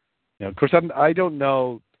 You know, of course, I don't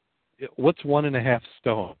know what's 1.5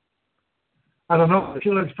 stone. I don't know. She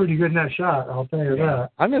looks pretty good in that shot. I'll tell you that.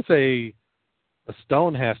 I'm gonna say a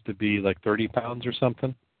stone has to be like 30 pounds or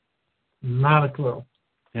something. Not a clue.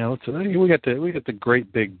 Yeah, we got the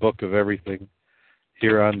great big book of everything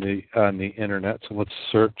here on the internet. So let's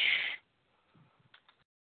search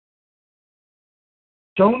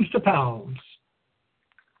stones to pounds.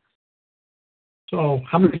 So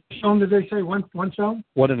how many stone did they say? One stone?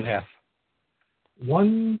 1.5.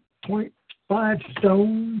 1.5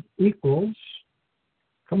 stone equals.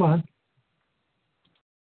 Come on.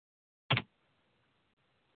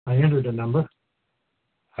 I entered a number.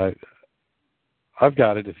 I've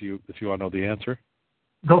got it. If you want to know the answer,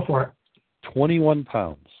 go for it. 21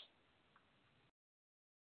 pounds.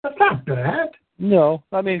 That's not bad. No,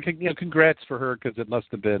 I mean, congrats for her because she must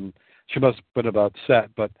have been about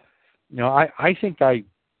set. But I think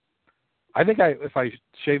if I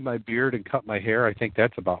shave my beard and cut my hair, I think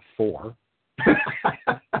that's about 4. It's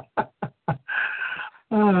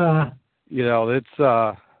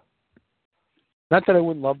not that I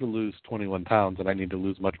wouldn't love to lose 21 pounds, and I need to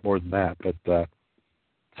lose much more than that, but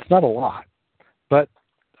it's not a lot. But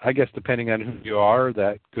I guess depending on who you are,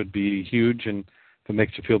 that could be huge, and if it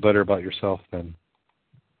makes you feel better about yourself, then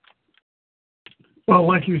Well,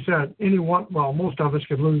 like you said, most of us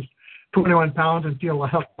could lose 21 pounds and feel a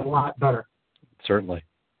hell of a lot better. Certainly.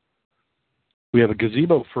 We have a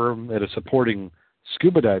gazebo firm that is supporting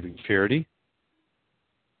scuba diving charity.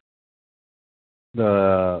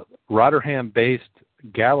 The Rotterdam-based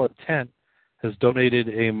Gala Tent has donated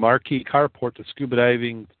a marquee carport to scuba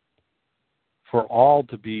diving for all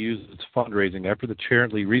to be used as fundraising effort. The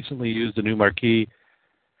charity recently used a new marquee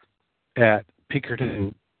at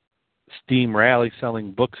Pinkerton Steam Rally,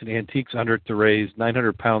 selling books and antiques under it to raise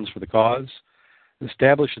 £900 for the cause.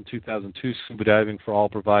 Established in 2002, Scuba Diving for All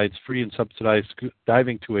provides free and subsidized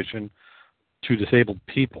diving tuition to disabled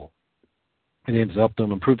people. It aims to help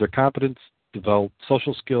them improve their confidence, develop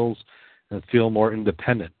social skills, and feel more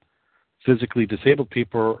independent. Physically disabled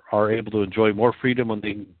people are able to enjoy more freedom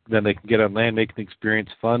than they can get on land, making the experience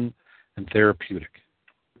fun and therapeutic.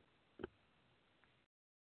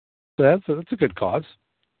 So that's a good cause.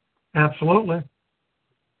 Absolutely.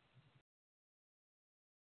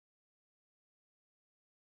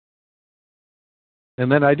 And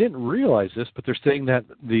then I didn't realize this, but they're saying that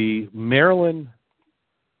the Maryland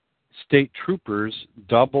State Troopers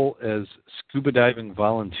double as scuba diving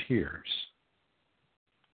volunteers.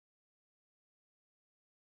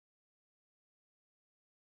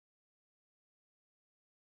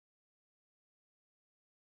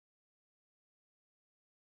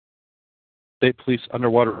 State Police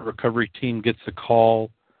Underwater Recovery Team gets a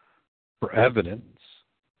call for evidence.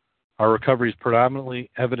 Our recovery is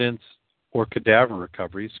predominantly evidence or cadaver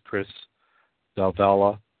recoveries. Chris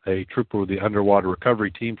Dalvala, a trooper with the Underwater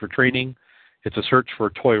Recovery Team for training. It's a search for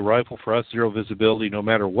a toy rifle. For us, zero visibility no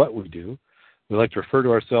matter what we do. We like to refer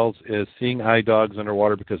to ourselves as seeing eye dogs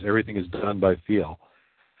underwater because everything is done by feel.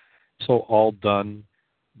 So all done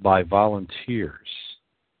by volunteers.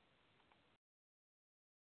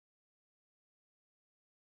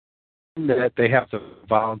 That they have to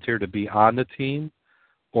volunteer to be on the team,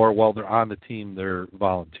 or while they're on the team, they're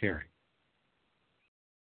volunteering?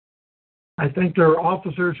 I think there are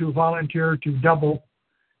officers who volunteer to double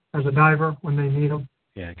as a diver when they need them.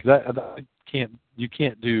 Yeah, because you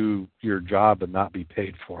can't do your job and not be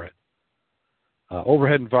paid for it.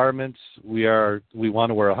 Overhead environments, we want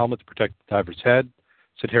to wear a helmet to protect the diver's head.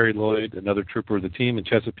 Said Harry Lloyd, another trooper of the team in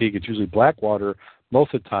Chesapeake. It's usually black water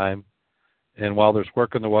most of the time. And while there's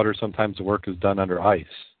work on the water, sometimes the work is done under ice.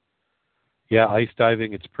 Yeah, ice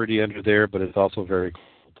diving, it's pretty under there, but it's also very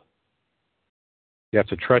cold. You have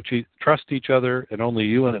to trust each other, and only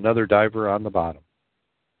you and another diver on the bottom.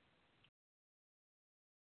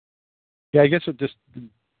 Yeah, I guess it just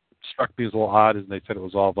struck me as a little odd, as they said it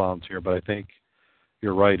was all volunteer, but I think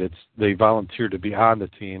you're right. They volunteer to be on the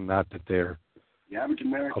team, not that they're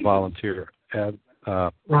a volunteer.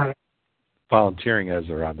 Right. Volunteering as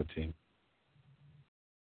they're on the team.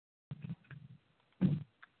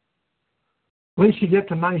 At least you get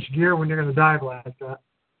the nice gear when you're going to dive like that.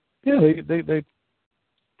 Yeah, they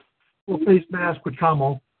Full face mask with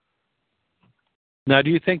camo. Now, do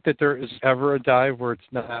you think that there is ever a dive where it's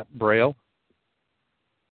not Braille?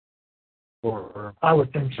 Or I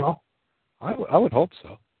would think so. I would hope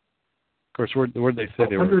so. Of course, where they say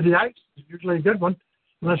they were under the ice is usually a good one,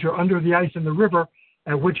 unless you're under the ice in the river,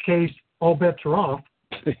 in which case all bets are off.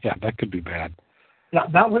 Yeah, that could be bad. Yeah,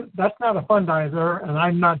 that's not a fun dive there, and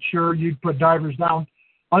I'm not sure you'd put divers down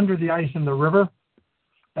under the ice in the river.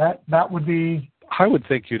 That would be. I would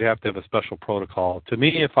think you'd have to have a special protocol. To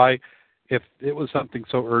me, if it was something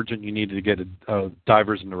so urgent you needed to get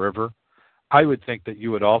divers in the river, I would think that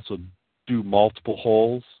you would also do multiple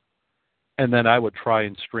holes, and then I would try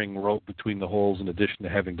and string rope between the holes in addition to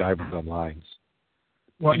having divers on lines.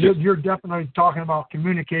 Well, you're definitely talking about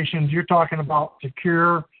communications. You're talking about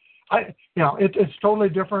secure. It's totally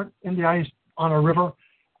different in the ice on a river.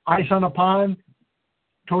 Ice on a pond,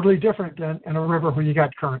 totally different than in a river where you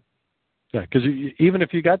got current. Yeah, because even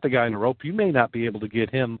if you got the guy in a rope, you may not be able to get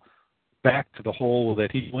him back to the hole that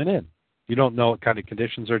he went in. You don't know what kind of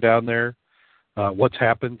conditions are down there, what's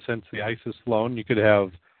happened since the ice has flown. You could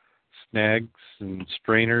have snags and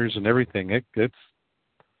strainers and everything. It's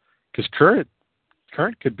because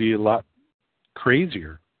current could be a lot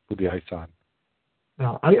crazier with the ice on.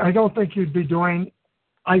 No, I don't think you'd be doing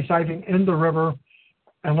ice diving in the river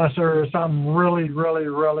unless there is some really, really,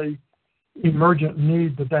 really emergent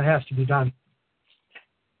need that has to be done.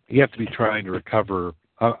 You have to be trying to recover.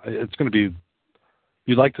 It's going to be,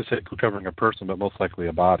 you'd like to say recovering a person, but most likely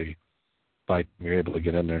a body by you're able to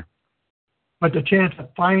get in there. But the chance of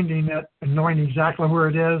finding it and knowing exactly where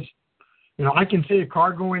it is, I can see a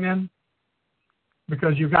car going in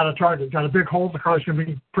because you've got a big hole. The car's going to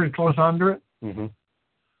be pretty close under it. Mm-hmm.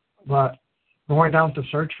 But going down to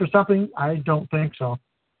search for something? I don't think so.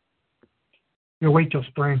 You'll wait till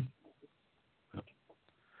spring.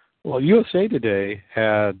 Well, USA Today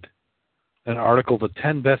had an article, the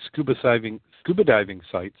 10 best scuba diving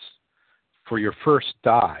sites for your first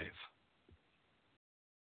dive.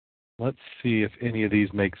 Let's see if any of these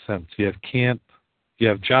make sense. You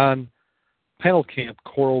have John Pentelkamp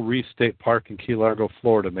Coral Reef State Park in Key Largo,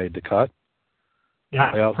 Florida made the cut.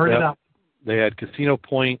 Yeah, heard of that. They had Casino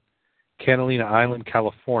Point, Catalina Island,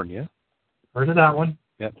 California. Heard of that one.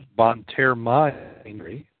 Yep. Bon Terre Mine.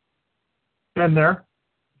 Been there.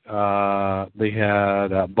 They had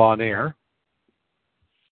Bonaire.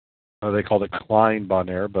 They called it Klein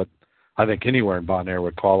Bonaire, but I think anywhere in Bonaire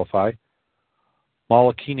would qualify.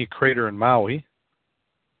 Molokini Crater in Maui.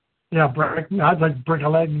 Yeah, I'd like to break a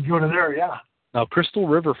leg and go to there, yeah. Now, Crystal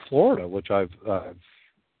River, Florida, which I've...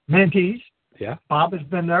 Mantees. Yeah. Bob has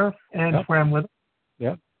been there and swam with it.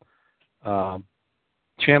 Yeah.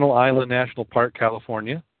 Channel Island National Park,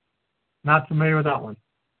 California. Not familiar with that one.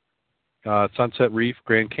 Sunset Reef,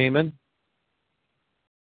 Grand Cayman.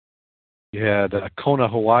 You had Kona,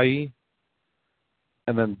 Hawaii.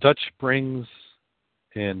 And then Dutch Springs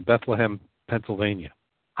in Bethlehem, Pennsylvania.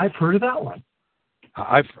 I've heard of that one.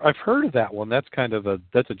 I've heard of that one. That's kind of a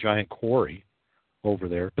giant quarry over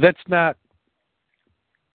there. But that's not.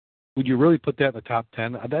 Would you really put that in the top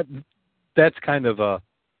 10? That's kind of a.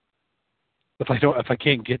 If I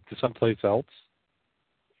can't get to someplace else.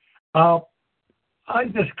 I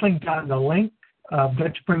just clicked on the link,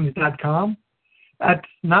 DutchSprings.com. That's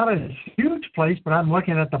not a huge place, but I'm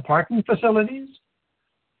looking at the parking facilities.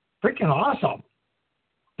 Freaking awesome.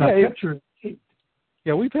 Picture.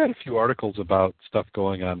 Yeah, we've had a few articles about stuff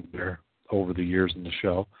going on there over the years in the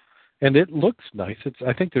show, and it looks nice.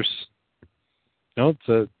 I think there's, it's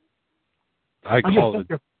a. I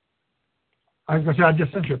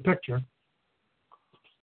just sent you a picture.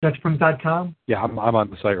 DutchSprings.com. Yeah, I'm on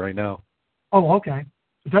the site right now. Oh, okay.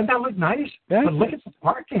 Doesn't that look nice? Yeah, but look at the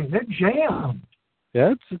parking. They're jammed.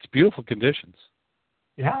 Yeah, it's beautiful conditions.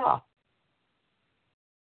 Yeah.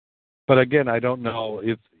 But again, I don't know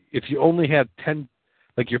if you only had 10,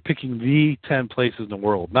 like you're picking the 10 places in the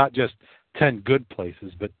world, not just 10 good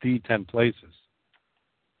places, but the 10 places.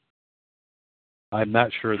 I'm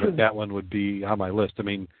not sure that one would be on my list. I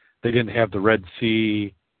mean, they didn't have the Red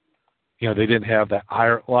Sea. They didn't have that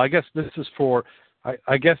iron. Well, I guess this is for,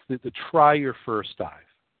 I guess the try your first dive.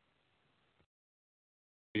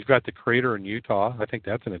 You've got the crater in Utah. I think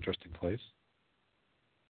that's an interesting place.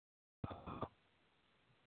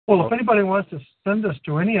 Well, if anybody wants to send us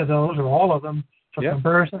to any of those or all of them for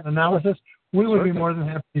comparison analysis, we would be more than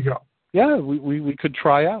happy to go. Yeah, we could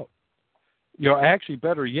try out. Actually,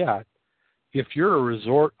 better yet, if you're a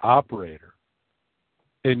resort operator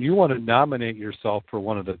and you want to nominate yourself for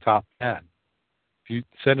one of the top 10, if you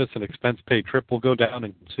send us an expense-paid trip, we'll go down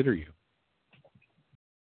and consider you.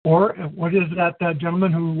 Or what is that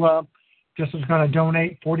gentleman who just is going to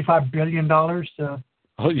donate $45 billion to...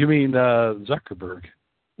 Oh, you mean Zuckerberg?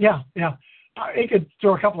 Yeah. He could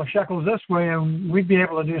throw a couple of shekels this way, and we'd be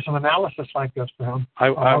able to do some analysis like this for him.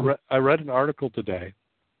 I read an article today,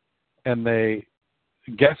 and they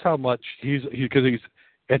guess how much because he's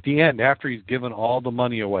at the end after he's given all the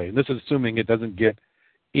money away. And this is assuming it doesn't get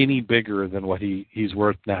any bigger than what he's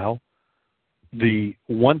worth now. The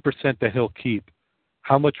 1% that he'll keep,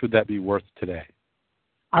 how much would that be worth today?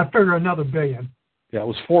 I figure another $1 billion. Yeah, it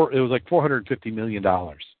was like $450 million.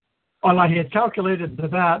 Well, I had calculated to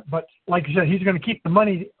that, but like I said, he's going to keep the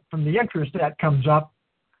money from the interest that comes up.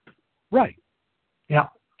 Right. Yeah.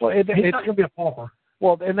 Well, he's not going to be a pauper.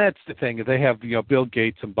 Well, and that's the thing. They have, Bill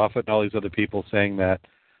Gates and Buffett and all these other people saying that,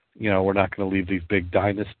 we're not going to leave these big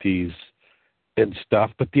dynasties and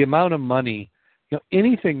stuff. But the amount of money,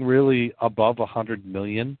 anything really above $100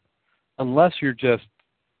 million, unless you're just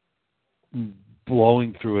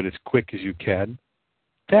blowing through it as quick as you can,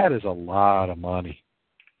 that is a lot of money.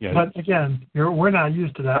 But again, we're not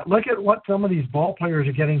used to that. Look at what some of these ball players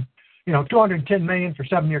are getting. $210 million for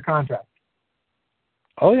 7-year contract.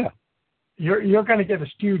 Oh yeah. You're going to get a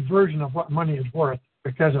skewed version of what money is worth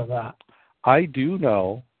because of that. I do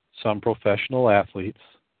know some professional athletes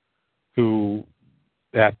who,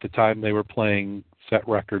 at the time they were playing, set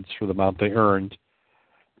records for the amount they earned,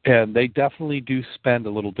 and they definitely do spend a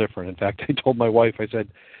little different. In fact, I told my wife, I said,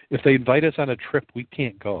 if they invite us on a trip, we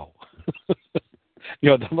can't go.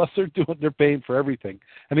 Unless they're paying for everything.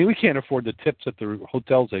 I mean, we can't afford the tips at the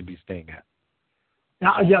hotels they'd be staying at.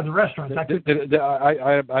 Yeah, the restaurants.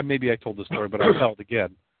 Maybe I told the story, but I'll tell it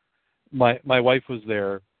again. My wife was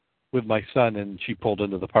there with my son, and she pulled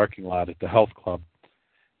into the parking lot at the health club.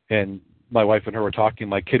 And my wife and her were talking.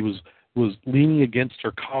 My kid was was leaning against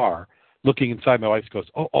her car, looking inside. My wife goes,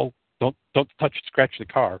 "Oh, don't scratch the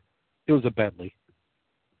car." It was a Bentley.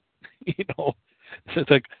 You know, it's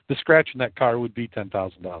like the scratch in that car would be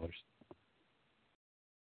 $10,000.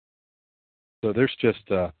 So there's just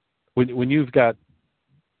when you've got,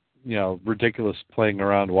 you know, ridiculous playing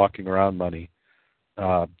around, walking around money,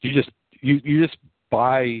 you just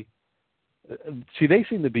buy. See, they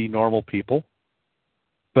seem to be normal people,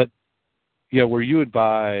 but you know, where you would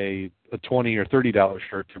buy a $20 or $30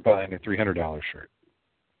 shirt, you're buying a $300 shirt.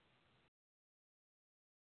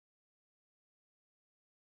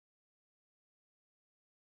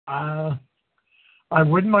 I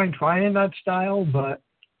wouldn't mind trying that style, but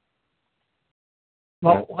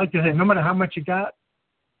well, like I said, no matter how much you got,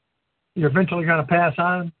 you're eventually going to pass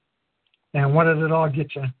on. And what did it all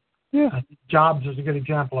get you? Yeah. Jobs is a good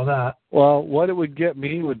example of that. Well, what it would get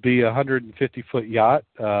me would be a 150-foot yacht,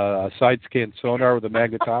 a side-scan sonar with a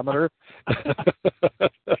magnetometer.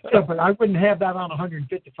 Yeah, but I wouldn't have that on a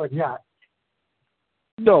 150-foot yacht.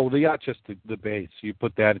 No, the yacht's just the base. You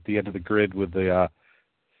put that at the end of the grid with the,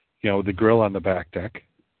 the grill on the back deck.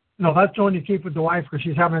 No, that's the one you keep with the wife because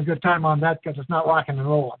she's having a good time on that because it's not rocking and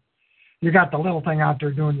rolling. You got the little thing out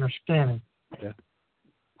there doing your scanning. Yeah.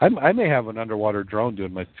 I may have an underwater drone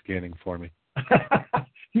doing my scanning for me.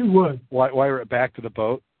 You would. Wire it back to the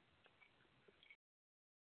boat.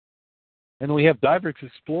 And we have divers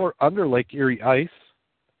explore under Lake Erie ice.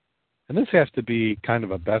 And this has to be kind of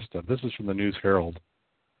a best of. This is from the News Herald.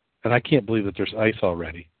 And I can't believe that there's ice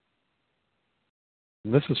already.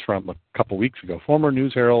 And this is from a couple weeks ago. Former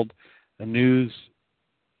News Herald, a news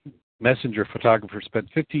messenger photographer, spent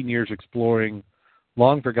 15 years exploring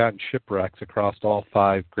long-forgotten shipwrecks across all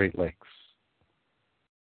 5 Great Lakes.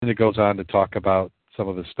 And it goes on to talk about some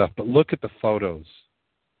of this stuff. But look at the photos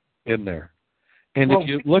in there. And if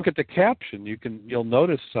you look at the caption, you'll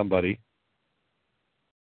notice somebody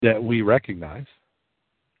that we recognize.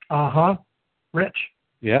 Rich.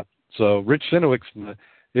 Yeah. So Rich Sinowicz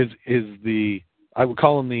is the, I would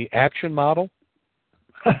call him the action model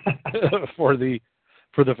for the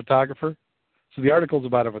photographer. So the article's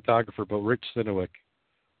about a photographer, but Rich Sinowicz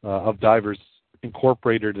of Divers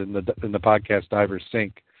Incorporated in the podcast Divers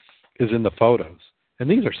Sync is in the photos. And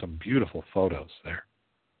these are some beautiful photos there.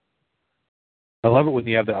 I love it when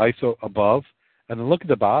you have the ISO above, and then look at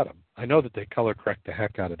the bottom. I know that they color correct the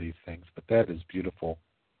heck out of these things, but that is beautiful.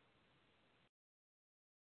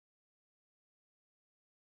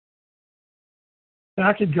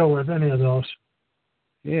 I could go with any of those.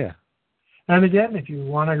 Yeah. And again, if you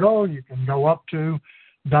want to go, you can go up to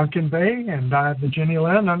Duncan Bay and dive the Jenny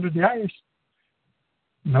Lynn under the ice.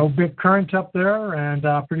 No big currents up there and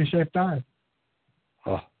pretty safe dive.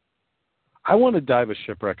 Oh, I want to dive a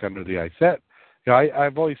shipwreck under the ice.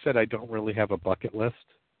 I've always said I don't really have a bucket list,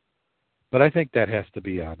 but I think that has to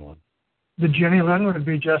be on one. The Jenny Lynn would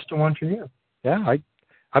be just the one for you. Yeah,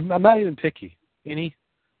 I'm not even picky.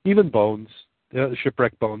 Even bones, the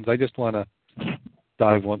shipwreck bones. I just want to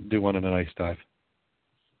do one in a nice dive.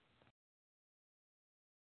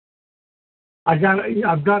 I've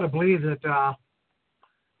got to believe that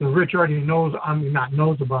Rich already knows. I mean, not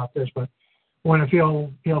knows about this, but wonder if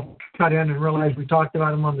he'll cut in and realize we talked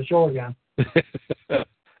about him on the show again. It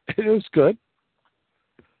was good.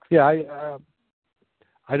 Yeah,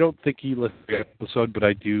 I don't think he listened to the episode, but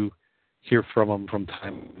I do hear from him from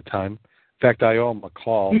time to time. In fact, I owe him a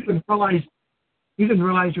call. You didn't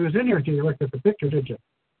realize he was in here until you looked at the picture, did you?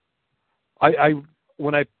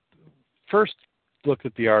 When I first looked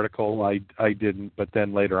at the article, I didn't, but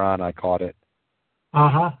then later on I caught it.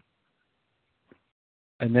 And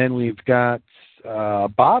then we've got a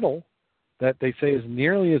bottle that they say is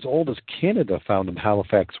nearly as old as Canada found in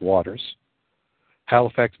Halifax waters.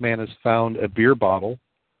 Halifax man has found a beer bottle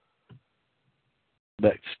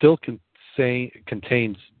that still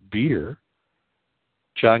contains beer.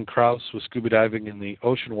 John Krause was scuba diving in the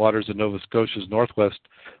ocean waters of Nova Scotia's northwest,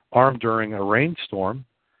 armed during a rainstorm.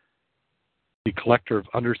 The collector of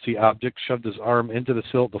undersea objects shoved his arm into the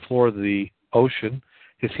sill at the floor of the ocean.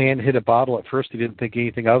 His hand hit a bottle. At first, he didn't think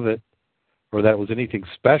anything of it or that it was anything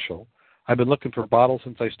special. I've been looking for bottles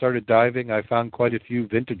since I started diving. I found quite a few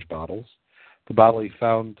vintage bottles. The bottle he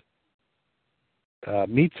found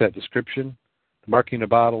meets that description. The marking of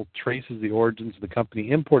the bottle traces the origins of the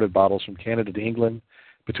company imported bottles from Canada to England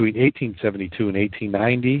between 1872 and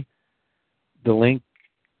 1890. The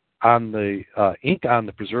ink on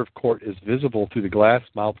the preserved quart is visible through the glass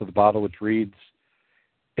mouth of the bottle, which reads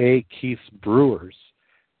A. Keith's Brewers.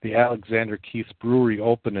 The Alexander Keith's Brewery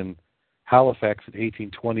opened in Halifax in the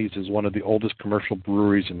 1820s is one of the oldest commercial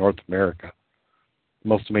breweries in North America. The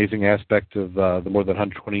most amazing aspect of the more than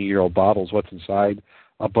 120-year-old bottle is what's inside,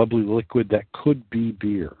 a bubbly liquid that could be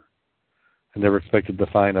beer. I never expected to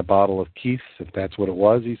find a bottle of Keith's, if that's what it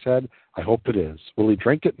was, he said. I hope it is. Will he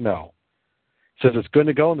drink it? No. He says it's going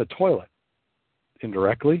to go in the toilet.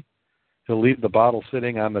 Indirectly, he'll leave the bottle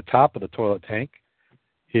sitting on the top of the toilet tank.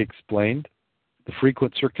 He explained, the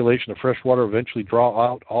frequent circulation of fresh water will eventually draw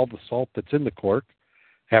out all the salt that's in the cork.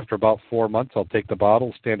 After about 4 months, I'll take the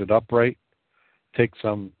bottle, stand it upright, take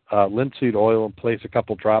some linseed oil and place a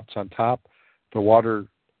couple drops on top.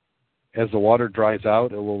 As the water dries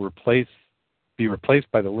out, it will be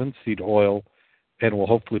replaced by the linseed oil and will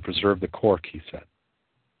hopefully preserve the cork, he said.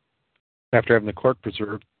 After having the cork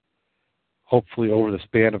preserved, hopefully over the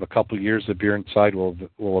span of a couple of years, the beer inside will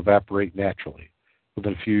evaporate naturally.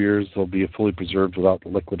 Within a few years, they'll be fully preserved without the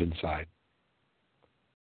liquid inside.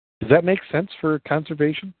 Does that make sense for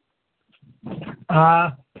conservation?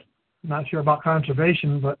 Not sure about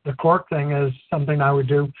conservation, but the cork thing is something I would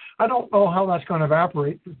do. I don't know how that's going to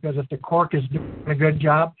evaporate, because if the cork is doing a good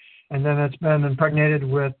job and then it's been impregnated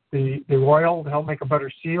with the oil to help make a better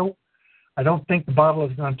seal, I don't think the bottle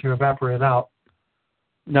is going to evaporate out.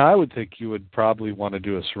 No, I would think you would probably want to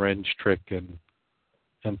do a syringe trick and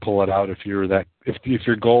pull it out if your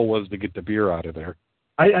goal was to get the beer out of there.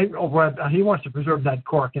 He wants to preserve that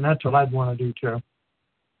cork, and that's what I'd want to do too.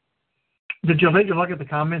 Did you look at the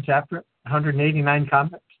comments after it? 189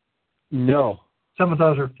 comments? No. Some of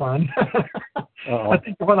those are fun. I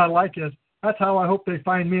think what I like is, that's how I hope they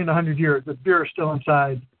find me in 100 years. The beer is still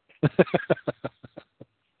inside.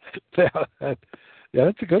 Yeah,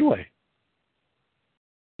 that's a good way.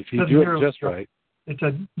 If you do it just right. It's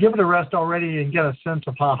a give it a rest already and get a sense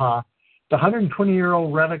of ha-ha. The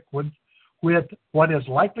 120-year-old relic with what is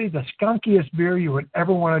likely the skunkiest beer you would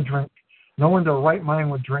ever want to drink. No one in their right mind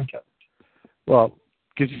would drink it. Well,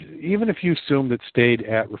 because even if you assumed it stayed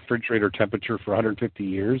at refrigerator temperature for 150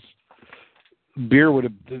 years, beer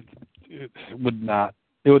would not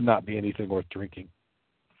be anything worth drinking.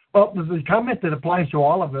 Well, the comment that applies to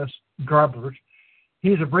all of us, grubbers,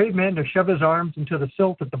 he's a brave man to shove his arms into the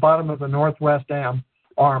silt at the bottom of the northwest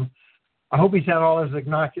arm. I hope he's had all of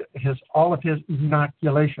his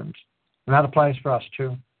inoculations, and that applies for us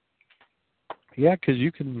too. Yeah, because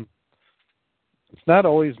you can. It's not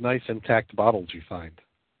always nice intact bottles you find.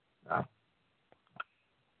 Yeah.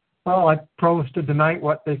 Well, I posted tonight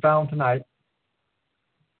what they found tonight.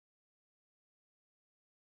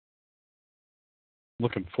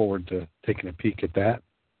 Looking forward to taking a peek at that.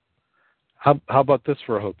 How about this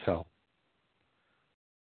for a hotel?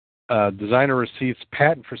 Designer receives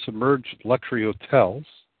patent for submerged luxury hotels.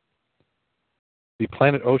 The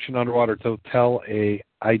Planet Ocean Underwater Hotel, a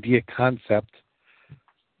idea concept.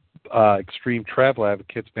 Extreme Travel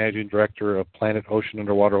Advocates Managing Director of Planet Ocean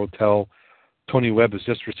Underwater Hotel, Tony Webb, has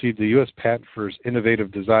just received the U.S. patent for his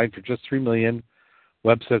innovative design for just $3 million.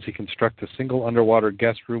 Webb says he constructed a single underwater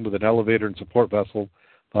guest room with an elevator and support vessel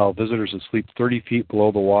while visitors will sleep 30 feet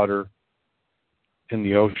below the water in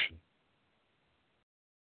the ocean.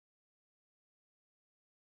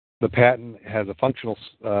 The patent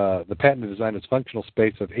design has functional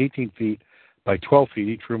space of 18 feet by 12 feet.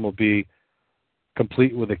 Each room will be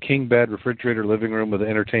complete with a king bed, refrigerator, living room with an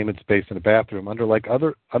entertainment space and a bathroom. Unlike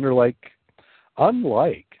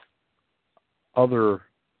other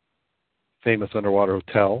famous underwater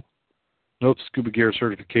hotel, no scuba gear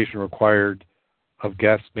certification required of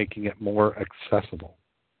guests, making it more accessible.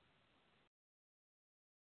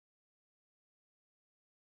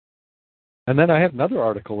 And then I have another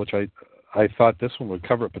article, which I thought this one would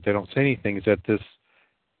cover it, but they don't say anything, is that this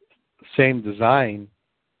same design,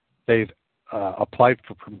 they've applied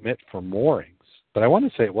for permit for moorings. But I want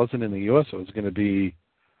to say it wasn't in the U.S., it was going to be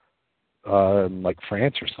like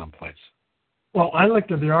France or someplace. Well, I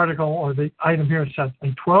looked at the article, or the item here. It says a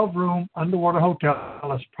 12-room underwater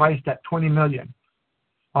hotel is priced at $20 million.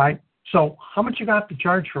 All right. So how much you got to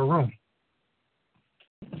charge for a room?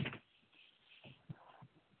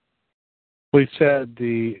 We said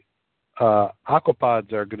the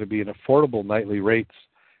aquapods are going to be an affordable nightly rates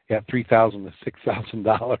at $3,000 to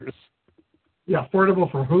 $6,000. Yeah,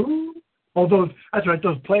 affordable for who? Oh, that's right.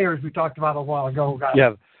 Those players we talked about a while ago.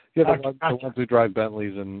 The ones who drive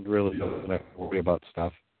Bentleys and really don't have to worry about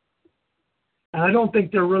stuff. And I don't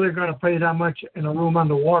think they're really going to pay that much in a room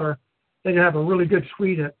underwater. They can have a really good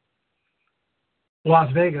suite at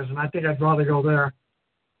Las Vegas, and I think I'd rather go there.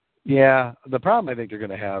 Yeah, the problem I think they're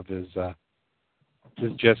going to have is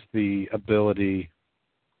just the ability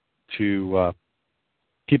to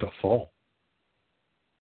keep it full.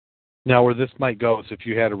 Now, where this might go is if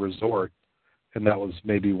you had a resort, and that was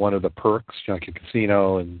maybe one of the perks, like a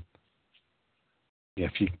casino, and Yeah,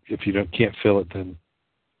 if you can't fill it, then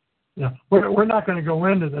Yeah, we're not going to go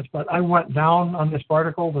into this, but I went down on this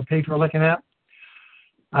article, the page we're looking at.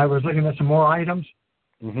 I was looking at some more items.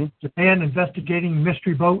 Mm-hmm. Japan investigating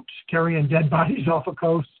mystery boats carrying dead bodies off a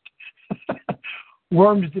coast.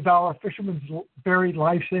 Worms devour fishermen's buried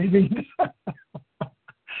life savings.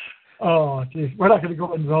 Oh, geez. We're not going to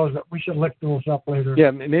go into those, but we should look those up later.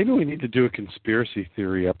 Yeah, maybe we need to do a conspiracy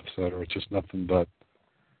theory episode, or it's just nothing but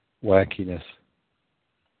wackiness.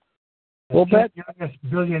 Well, that youngest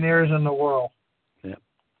billionaires in the world. Yeah.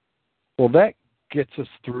 Well, that gets us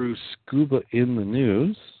through Scuba in the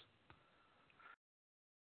news.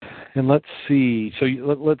 And let's see. So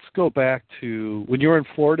let's go back to when you were in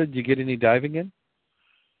Florida. Did you get any diving in?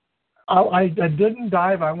 I didn't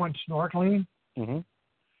dive. I went snorkeling. Mm-hmm.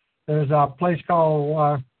 There's a place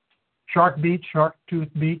called Shark Tooth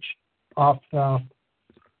Beach, off. God,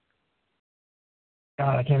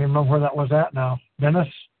 I can't even remember where that was at now. Venice.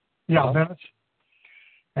 Yeah, oh. Venice.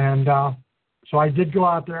 And so I did go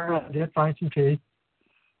out there. I did find some tea,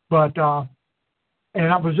 but and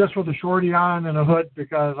I was just with a shorty on and a hood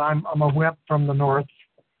because I'm a wimp from the north.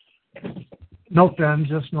 No fins,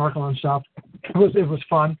 just snorkeling stuff. It was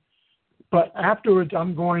fun. But afterwards,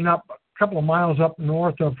 I'm going up a couple of miles up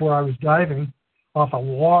north of where I was diving off a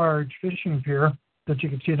large fishing pier that you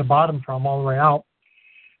could see the bottom from all the way out.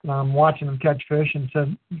 And I'm watching them catch fish and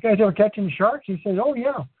said, "You guys ever catch any sharks?" He said, "Oh,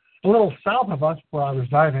 yeah." A little south of us where I was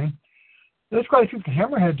diving, there's quite a few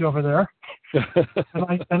hammerheads over there.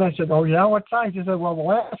 and I said, "Oh, yeah? What size?" He said, "Well, the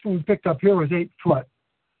last one we picked up here was 8 foot."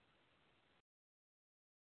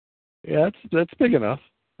 Yeah, that's big enough.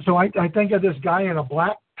 So I think of this guy in a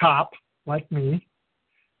black top, like me,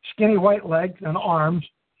 skinny white legs and arms,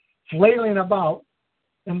 flailing about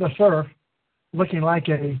in the surf, looking like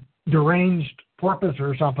a deranged porpoise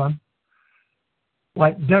or something,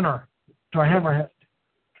 like dinner to a hammerhead.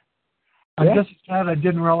 I'm just glad I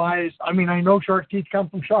didn't realize. I mean, I know shark teeth come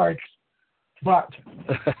from sharks, but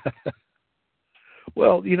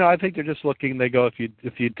well, I think they're just looking. They go,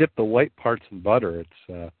 if you dip the white parts in butter,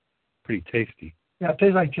 it's pretty tasty. Yeah, it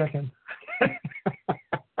tastes like chicken.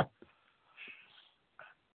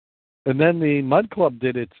 And then the Mud Club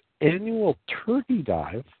did its annual turkey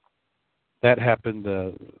dive. That happened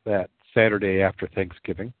that Saturday after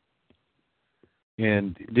Thanksgiving.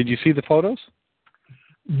 And did you see the photos?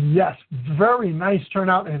 Yes, very nice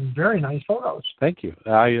turnout and very nice photos. Thank you.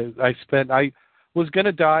 I was going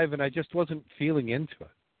to dive and I just wasn't feeling into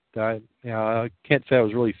it. I can't say I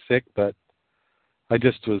was really sick, but I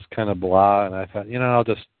just was kind of blah, and I thought, I'll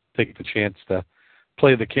just take the chance to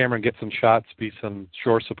play the camera and get some shots, be some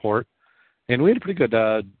shore support. And we had a pretty good,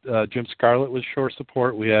 Jim Scarlett was shore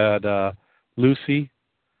support. We had Lucy,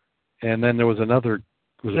 and then there was another,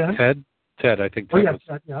 was it Ted? Ted, I think. Ted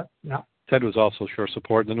yeah. Ted was also shore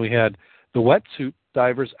support. And then we had the wetsuit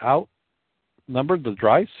divers outnumbered the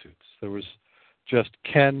dry suits. There was just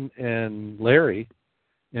Ken and Larry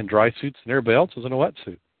in dry suits, and everybody else was in a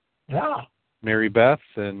wetsuit. Yeah. Mary Beth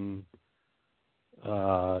and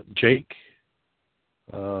Jake.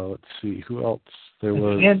 Let's see, who else? There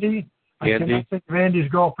was Andy. I Andy. cannot think of Andy's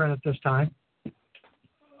girlfriend at this time.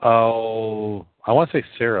 Oh, I want to say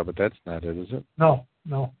Sarah, but that's not it, is it? No.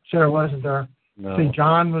 Sarah wasn't there. No. See,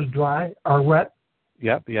 John was dry or wet.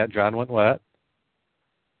 Yep, yeah, John went wet.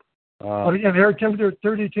 But again, air temperature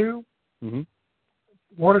 32. Mm-hmm.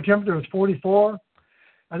 Water temperature was 44.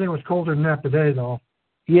 I think it was colder than that today, though.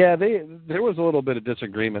 Yeah, there was a little bit of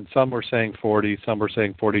disagreement. Some were saying 40, some were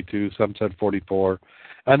saying 42, some said 44.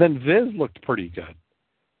 And then Viz looked pretty good.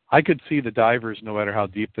 I could see the divers, no matter how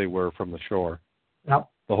deep they were from the shore, Yep.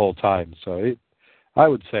 the whole time. So I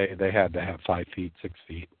would say they had to have 5 feet, 6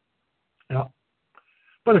 feet. Yeah.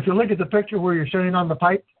 But if you look at the picture where you're sitting on the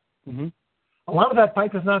pipe, mm-hmm. a lot of that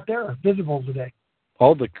pipe is not there, visible today.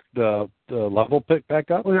 Oh, the level picked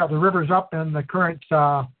back up? Oh, yeah, the river's up and the current's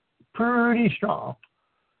pretty strong.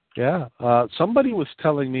 Yeah. Somebody was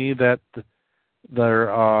telling me that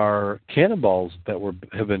there are cannonballs that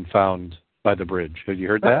have been found by the bridge. Have you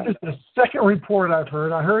heard that? That is the second report I've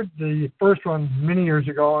heard. I heard the first one many years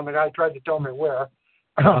ago, and the guy tried to tell me where.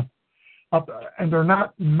 And they're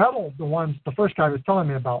not metal, the first guy was telling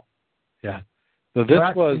me about. Yeah. So this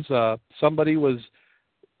was, somebody was,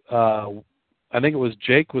 I think it was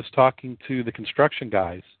Jake was talking to the construction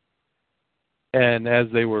guys, and as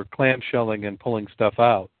they were clamshelling and pulling stuff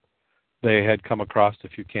out, they had come across a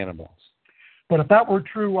few cannonballs. But if that were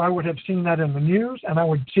true, I would have seen that in the news, and I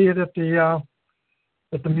would see it at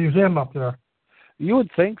the museum up there. You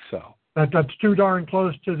would think so. That's too darn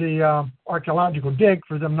close to the archaeological dig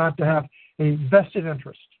for them not to have a vested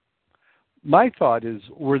interest. My thought is,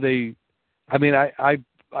 I mean, I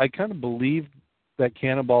kind of believe that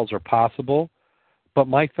cannonballs are possible, but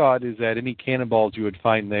my thought is that any cannonballs you would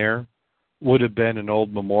find there would have been an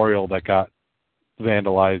old memorial that got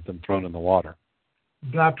vandalized and thrown in the water.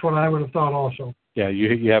 That's what I would have thought also. Yeah,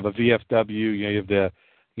 you have a VFW, you have the,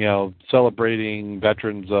 celebrating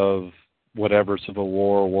veterans of whatever, Civil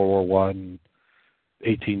War, World War I,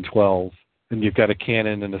 1812, and you've got a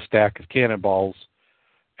cannon and a stack of cannonballs,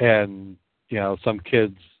 and, some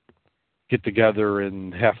kids get together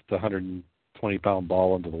and heft the 120-pound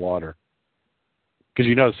ball into the water.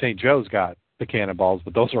 Because St. Joe's got the cannonballs,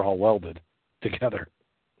 but those are all welded together.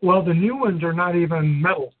 Well, the new ones are not even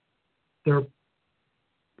metal. They're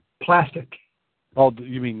plastic. Oh,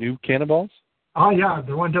 you mean new cannonballs? Oh, yeah,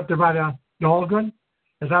 the ones up there by the Dahlgren.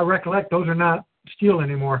 As I recollect, those are not steel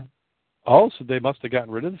anymore. Oh, so they must have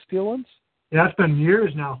gotten rid of the steel ones? Yeah, it's been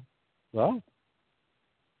years now. Well,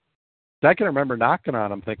 I can remember knocking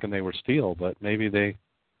on them thinking they were steel, but maybe they...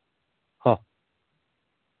 Huh.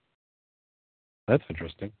 That's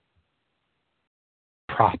interesting.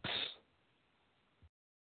 Props.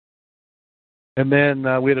 And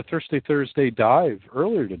then we had a Thursday dive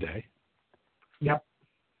earlier today. Yep.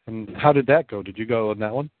 And how did that go? Did you go on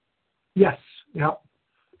that one? Yes. Yep.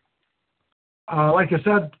 Like I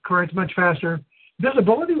said, current's much faster.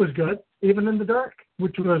 Visibility was good, even in the dark,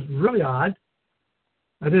 which was really odd.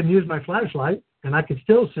 I didn't use my flashlight, and I could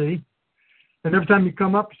still see. And every time you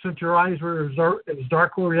come up, since your eyes were it was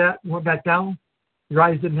dark where you're at, and went back down, your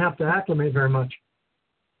eyes didn't have to acclimate very much.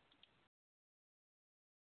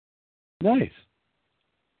 Nice.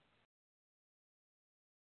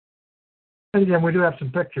 And again, we do have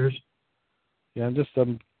some pictures. Yeah,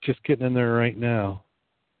 I'm just getting in there right now.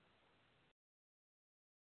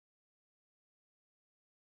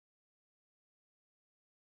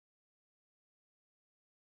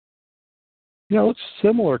 It's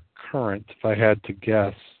similar current, if I had to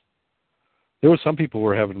guess. There were some people who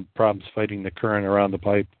were having problems fighting the current around the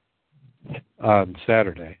pipe on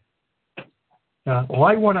Saturday. Well,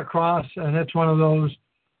 I went across, and it's one of those,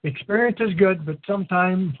 experience is good, but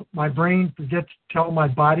sometimes my brain forgets to tell my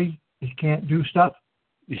body it can't do stuff.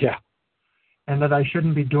 Yeah. And that I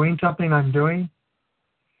shouldn't be doing something I'm doing.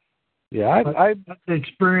 Yeah, the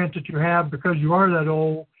experience that you have, because you are that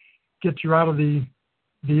old, gets you out of the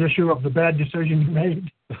issue of the bad decision you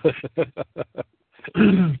made.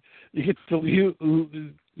 You get to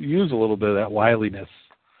use a little bit of that wiliness.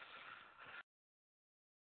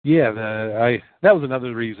 Yeah, that was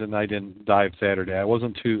another reason I didn't dive Saturday.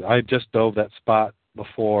 I just dove that spot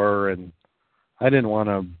before, and I didn't want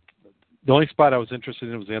to. The only spot I was interested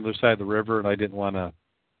in was the other side of the river, and I didn't want to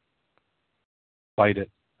fight it.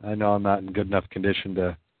 I know I'm not in good enough condition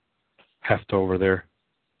to heft over there.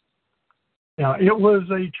 Yeah, it was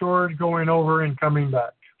a chore going over and coming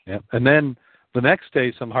back. Yeah, and then the next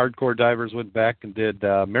day, some hardcore divers went back and did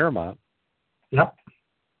Merrimont. Yep.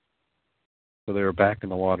 So they were back in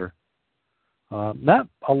the water. Not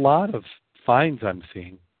a lot of finds I'm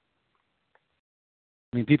seeing.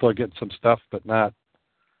 I mean, people are getting some stuff, but not.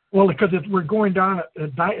 Well, because we're going down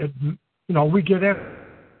at night, we get in,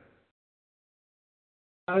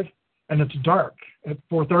 and it's dark at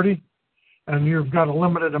 4:30, and you've got a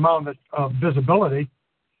limited amount of visibility,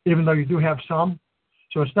 even though you do have some.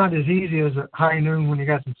 So it's not as easy as at high noon when you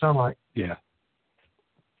got some sunlight. Yeah.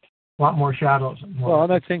 A lot more shadows. Well,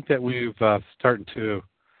 and I think that we've started to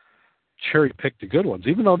cherry pick the good ones,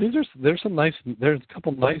 even though there's a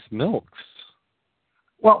couple nice milks.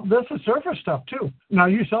 Well, this is surface stuff too. Now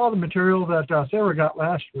you saw the material that Sarah got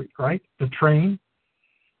last week, right? The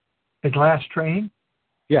glass train.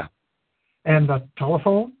 Yeah. And the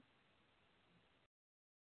telephone.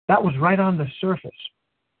 That was right on the surface.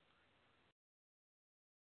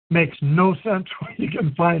 Makes no sense when you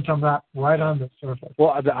can find some of that right on the surface.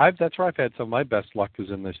 Well, that's where I've had some of my best luck is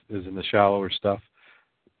in the shallower stuff.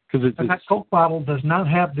 And that Coke bottle does not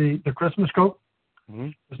have the Christmas Coke. Mm-hmm.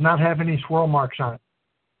 Does not have any swirl marks on it.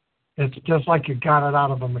 It's just like you got it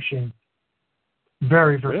out of a machine.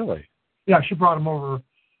 Very, very. Really? Yeah, she brought them over,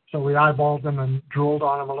 so we eyeballed them and drooled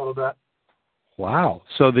on them a little bit. Wow.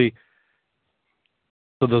 So there's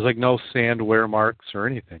like no sand wear marks or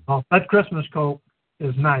anything. Oh, that Christmas Coke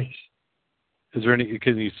is nice. Is there any?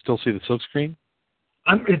 Can you still see the silk screen?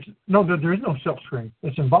 There is no silk screen.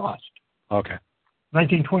 It's embossed. Okay.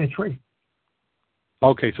 1923.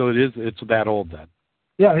 Okay, so it's that old then.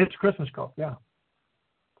 Yeah, it's Christmas Coke. Yeah.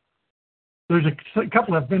 There's a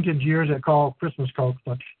couple of vintage years that call Christmas Coke,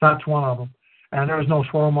 but that's one of them. And there's no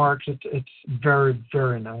swirl marks. It's very,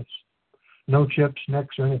 very nice. No chips,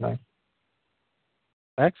 nicks, or anything.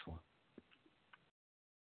 Excellent.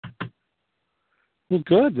 Well,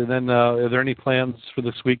 good. And then are there any plans for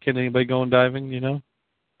this weekend? Anybody going diving, you know?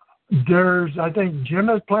 I think Jim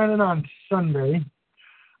is planning on Sunday.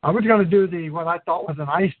 I was going to do what I thought was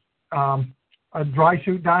a dry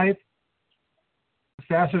suit dive,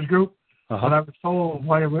 Sass's group. But I was told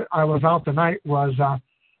when I was out tonight was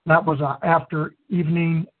that was a after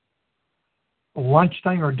evening lunch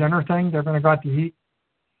thing or dinner thing. They're going to go out to eat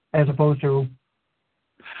as opposed to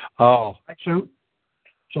dry suit.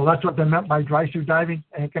 So that's what they meant by dry suit diving.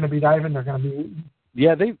 Ain't going to be diving. They're going to be eating.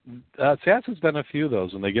 Yeah, SAS has done a few of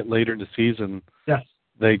those. When they get later in the season, yes,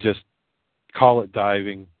 they just call it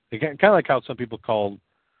diving. Kind of like how some people call,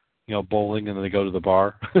 bowling and then they go to the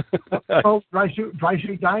bar. Oh, dry suit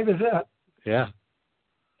dive is it? Yeah.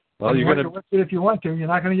 Well, you're going to if you want to. You're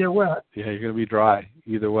not going to get wet. Yeah, you're going to be dry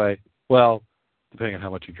either way. Well, depending on how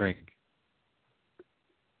much you drink.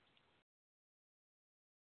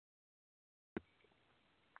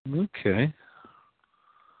 Okay.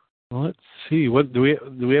 Well, let's see. What do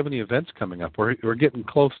we have any events coming up? We're getting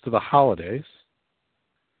close to the holidays.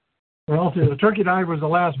 Well, the Turkey Dive was the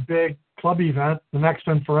last big club event. The next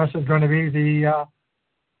one for us is going to be the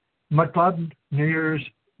Mud Club New Year's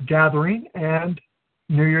Gathering and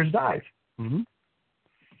New Year's Dive. Mm-hmm.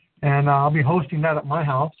 And I'll be hosting that at my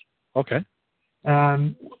house. Okay.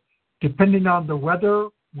 And depending on the weather,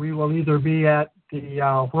 we will either be at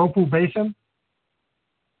the Whirlpool Basin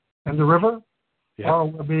and the river, or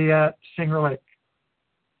we'll be at Singer Lake.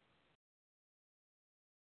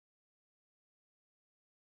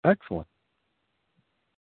 Excellent.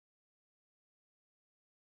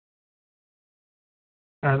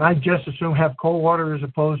 And I just assume have cold water as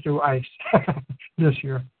opposed to ice this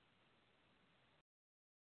year.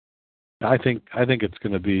 I think it's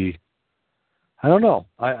going to be. I don't know.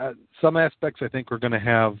 Some aspects I think we're going to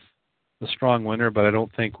have a strong winter, but I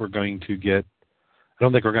don't think we're going to get. I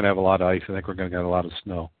don't think we're going to have a lot of ice. I think we're going to get a lot of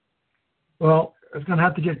snow. Well, it's going to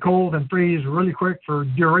have to get cold and freeze really quick for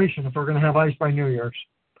duration if we're going to have ice by New Year's.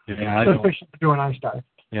 Yeah, especially to do an ice dive.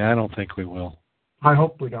 Yeah, I don't think we will. I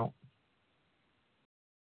hope we don't.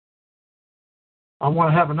 I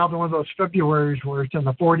want to have another one of those Februarys where it's in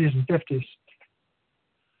the 40s and 50s.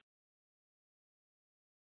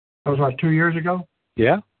 That was like 2 years ago.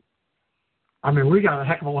 Yeah. I mean, we got a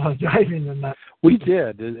heck of a lot of diving in that. We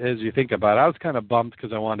did, as you think about it. I was kind of bummed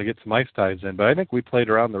because I wanted to get some ice dives in, but I think we played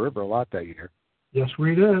around the river a lot that year. Yes,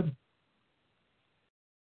 we did.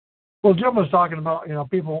 Well, Jim was talking about,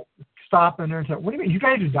 people stopping there and said, what do you mean, you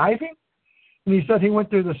guys are diving? And he said he went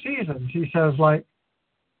through the seasons. He says,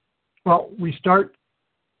 we start,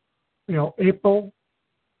 April,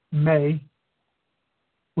 May.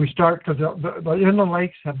 We start because the inland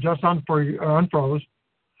lakes have just unfroze.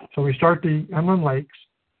 So we start the inland lakes.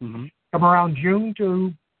 Mm-hmm. Come around June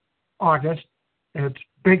to August, it's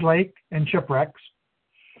big lake and shipwrecks.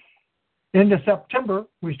 Into September,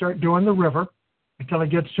 we start doing the river until it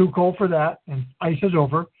gets too cold for that and ice is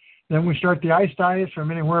over. Then we start the ice dives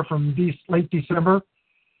from anywhere from late December,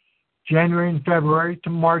 January and February to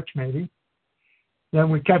March maybe. Then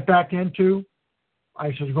we cut back into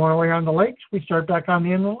ice is going away on the lakes. We start back on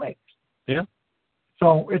the inland lakes. Yeah.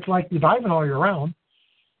 So it's like you're diving all year round.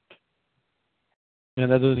 And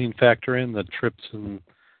that doesn't even factor in the trips and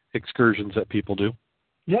excursions that people do.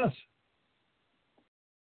 Yes.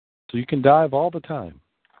 So you can dive all the time.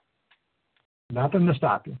 Nothing to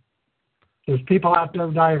stop you. There's people out there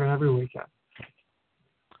diving every weekend.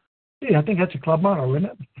 Yeah, I think that's a club motto, isn't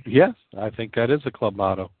it? Yes, I think that is a club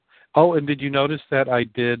motto. Oh, and did you notice that I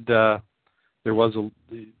did, there was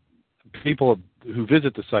people who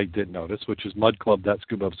visit the site did notice, which is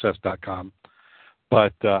mudclub.scubaobsessed.com.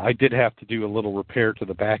 But I did have to do a little repair to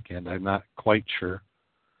the back end. I'm not quite sure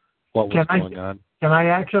what was going on. Can I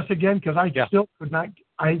access again? Because I still could not.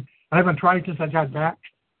 I haven't tried since I got back.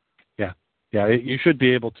 Yeah, you should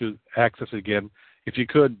be able to access it again. If you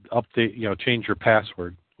could update, change your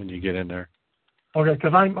password when you get in there. Okay,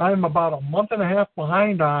 because I'm about a month and a half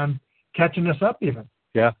behind on catching this up even.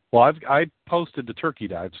 Yeah, well, I posted the turkey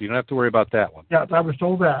dive, so you don't have to worry about that one. Yeah, I was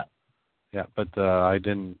told that. Yeah, but I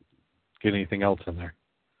didn't get anything else in there.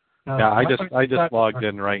 I just logged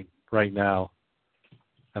in right now,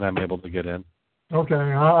 and I'm able to get in. Okay,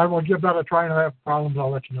 I will give that a try, and if I have problems,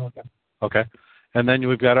 I'll let you know again. Okay. And then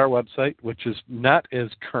we've got our website, which is not as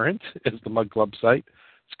current as the Mud Club site,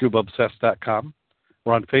 scubaobsessed.com.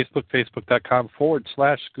 We're on Facebook,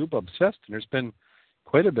 facebook.com/scubaobsessed, and there's been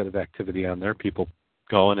quite a bit of activity on there, people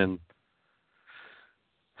going and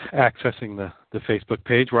accessing the Facebook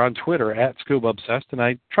page. We're on Twitter @scubaobsessed, and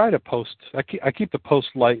I try to post. I keep the post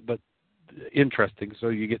light but interesting, so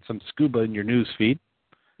you get some scuba in your news feed.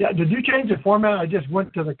 Yeah, did you change the format? I just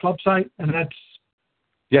went to the club site, and that's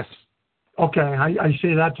Yes. Okay, I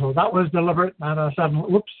see that. So that was deliberate, not a sudden,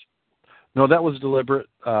 whoops. No, that was deliberate.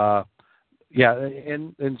 Yeah,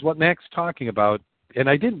 and it's what Mac's talking about. And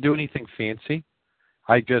I didn't do anything fancy.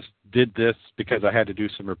 I just did this because I had to do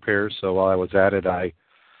some repairs. So while I was at it, I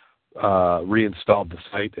reinstalled the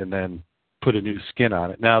site and then put a new skin on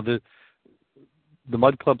it. Now, the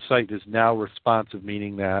Mud Club site is now responsive,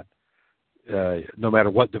 meaning that no matter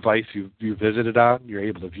what device you visited on, you're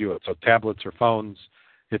able to view it. So tablets or phones,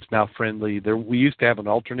 it's now friendly. We used to have an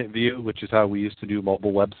alternate view, which is how we used to do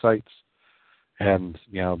mobile websites. And,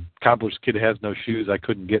 cobbler's kid has no shoes. I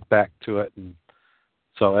couldn't get back to it. And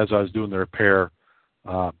so as I was doing the repair,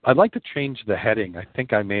 I'd like to change the heading. I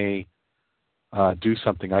think I may do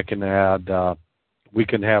something. I can add, we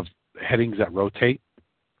can have headings that rotate.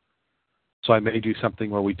 So I may do something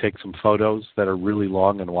where we take some photos that are really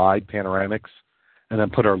long and wide, panoramics, and then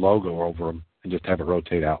put our logo over them and just have it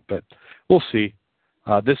rotate out. But we'll see.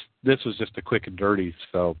 This was just a quick and dirty,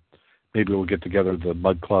 so maybe we'll get together the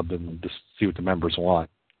Mud Club and just see what the members want.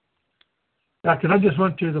 Yeah, because I just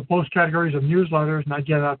went to the post categories of newsletters, and I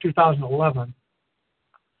get 2011.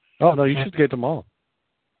 Oh, no, you should get them all.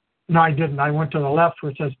 No, I didn't. I went to the left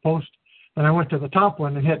where it says post, and I went to the top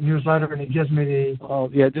one and hit newsletter, and it gives me the... Oh,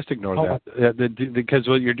 yeah, just ignore that. Yeah, because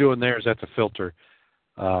what you're doing there is that's a filter.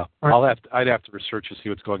 Right. I'd have to research to see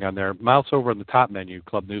what's going on there. Mouse over in the top menu,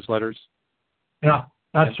 Club Newsletters. Yeah,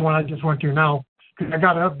 that's the one I just went to now. Because I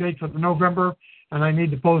got an update for the November, and I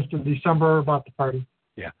need to post in December about the party.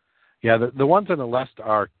 Yeah. The ones on the left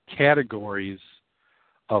are categories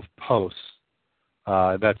of posts.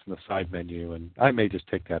 That's in the side menu, and I may just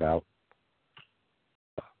take that out.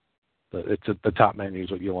 But it's at the top menu is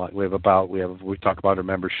what you want. We talk about our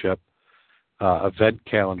membership, event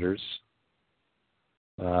calendars.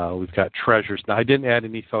 We've got treasures. Now I didn't add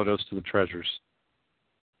any photos to the treasures.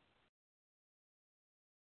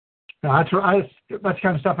 No, that's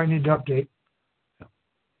kind of stuff I need to update.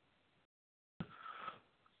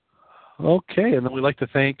 Okay, and then we'd like to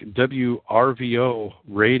thank WRVO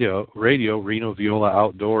Radio,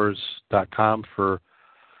 RenoViolaOutdoors.com for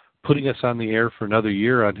putting us on the air for another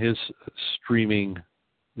year on his streaming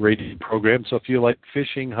radio program. So if you like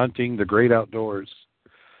fishing, hunting, the great outdoors,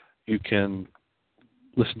 you can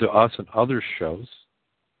listen to us and other shows.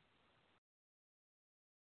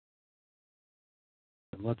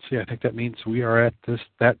 And let's see, I think that means we are at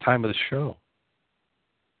that time of the show.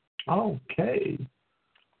 Okay.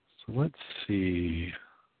 So let's see.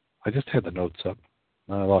 I just had the notes up.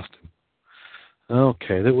 I lost them.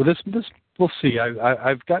 Okay, this we'll see.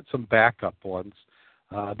 I've got some backup ones.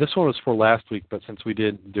 This one was for last week, but since we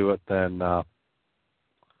didn't do it, then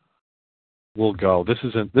we'll go. This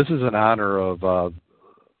is an honor of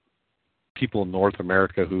people in North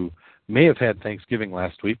America who may have had Thanksgiving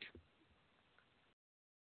last week.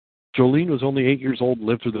 Jolene was only 8 years old and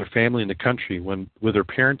lived with her family in the country with her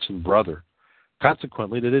parents and brother.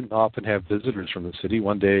 Consequently, they didn't often have visitors from the city.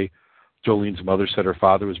 One day, Jolene's mother said her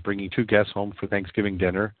father was bringing 2 guests home for Thanksgiving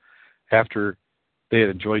dinner. After they had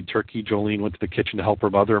enjoyed turkey, Jolene went to the kitchen to help her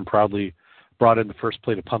mother and proudly brought in the first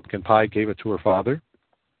plate of pumpkin pie, gave it to her father.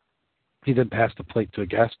 He then passed the plate to a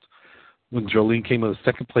guest. When Jolene came with a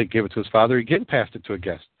second plate, gave it to his father. He again passed it to a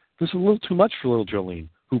guest. This is a little too much for little Jolene,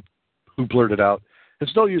 who blurted out,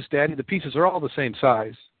 "It's no use, Daddy. The pieces are all the same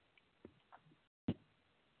size."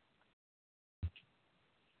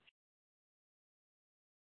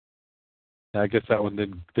 I guess that one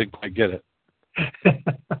didn't quite get it.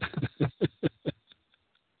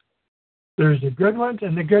 There's the good ones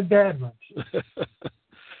and the good bad ones.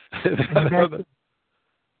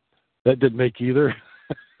 That didn't make either.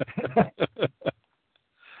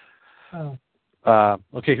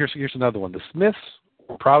 Okay, here's another one. The Smiths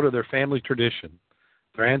were proud of their family tradition.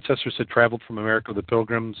 Their ancestors had traveled from America with the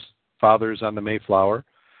Pilgrims' fathers on the Mayflower.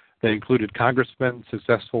 They included congressmen,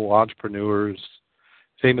 successful entrepreneurs,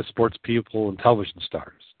 famous sports people, and television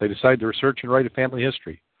stars. They decided to research and write a family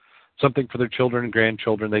history, something for their children and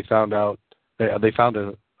grandchildren. They found a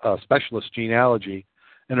specialist genealogy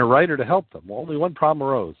and a writer to help them. Well, only one problem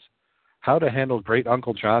arose: how to handle great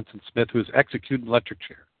Uncle Johnson Smith, who was executed in an electric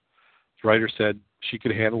chair. The writer said she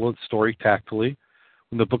could handle the story tactfully.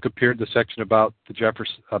 When the book appeared, the section about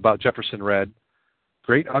Jefferson read,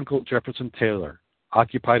 "Great Uncle Jefferson Taylor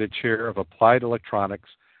occupied a chair of applied electronics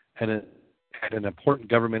and at an important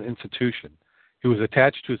government institution. He was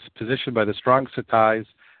attached to his position by the strongest of ties,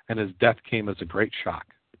 and his death came as a great shock."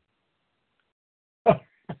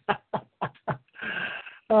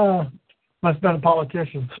 Must have been a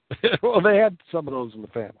politician. Well, they had some of those in the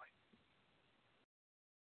family.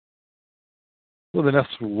 With enough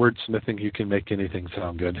wordsmithing, you can make anything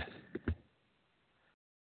sound good.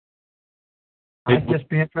 I'd just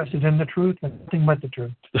be interested in the truth and nothing but the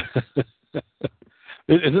truth.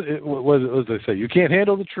 What did they say? You can't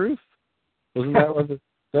handle the truth? Wasn't that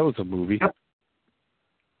that was a movie?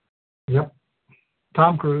 Yep.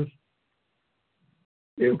 Tom Cruise.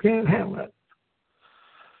 You can't handle it.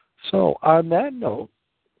 So on that note,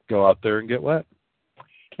 go out there and get wet.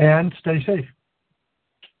 And stay safe.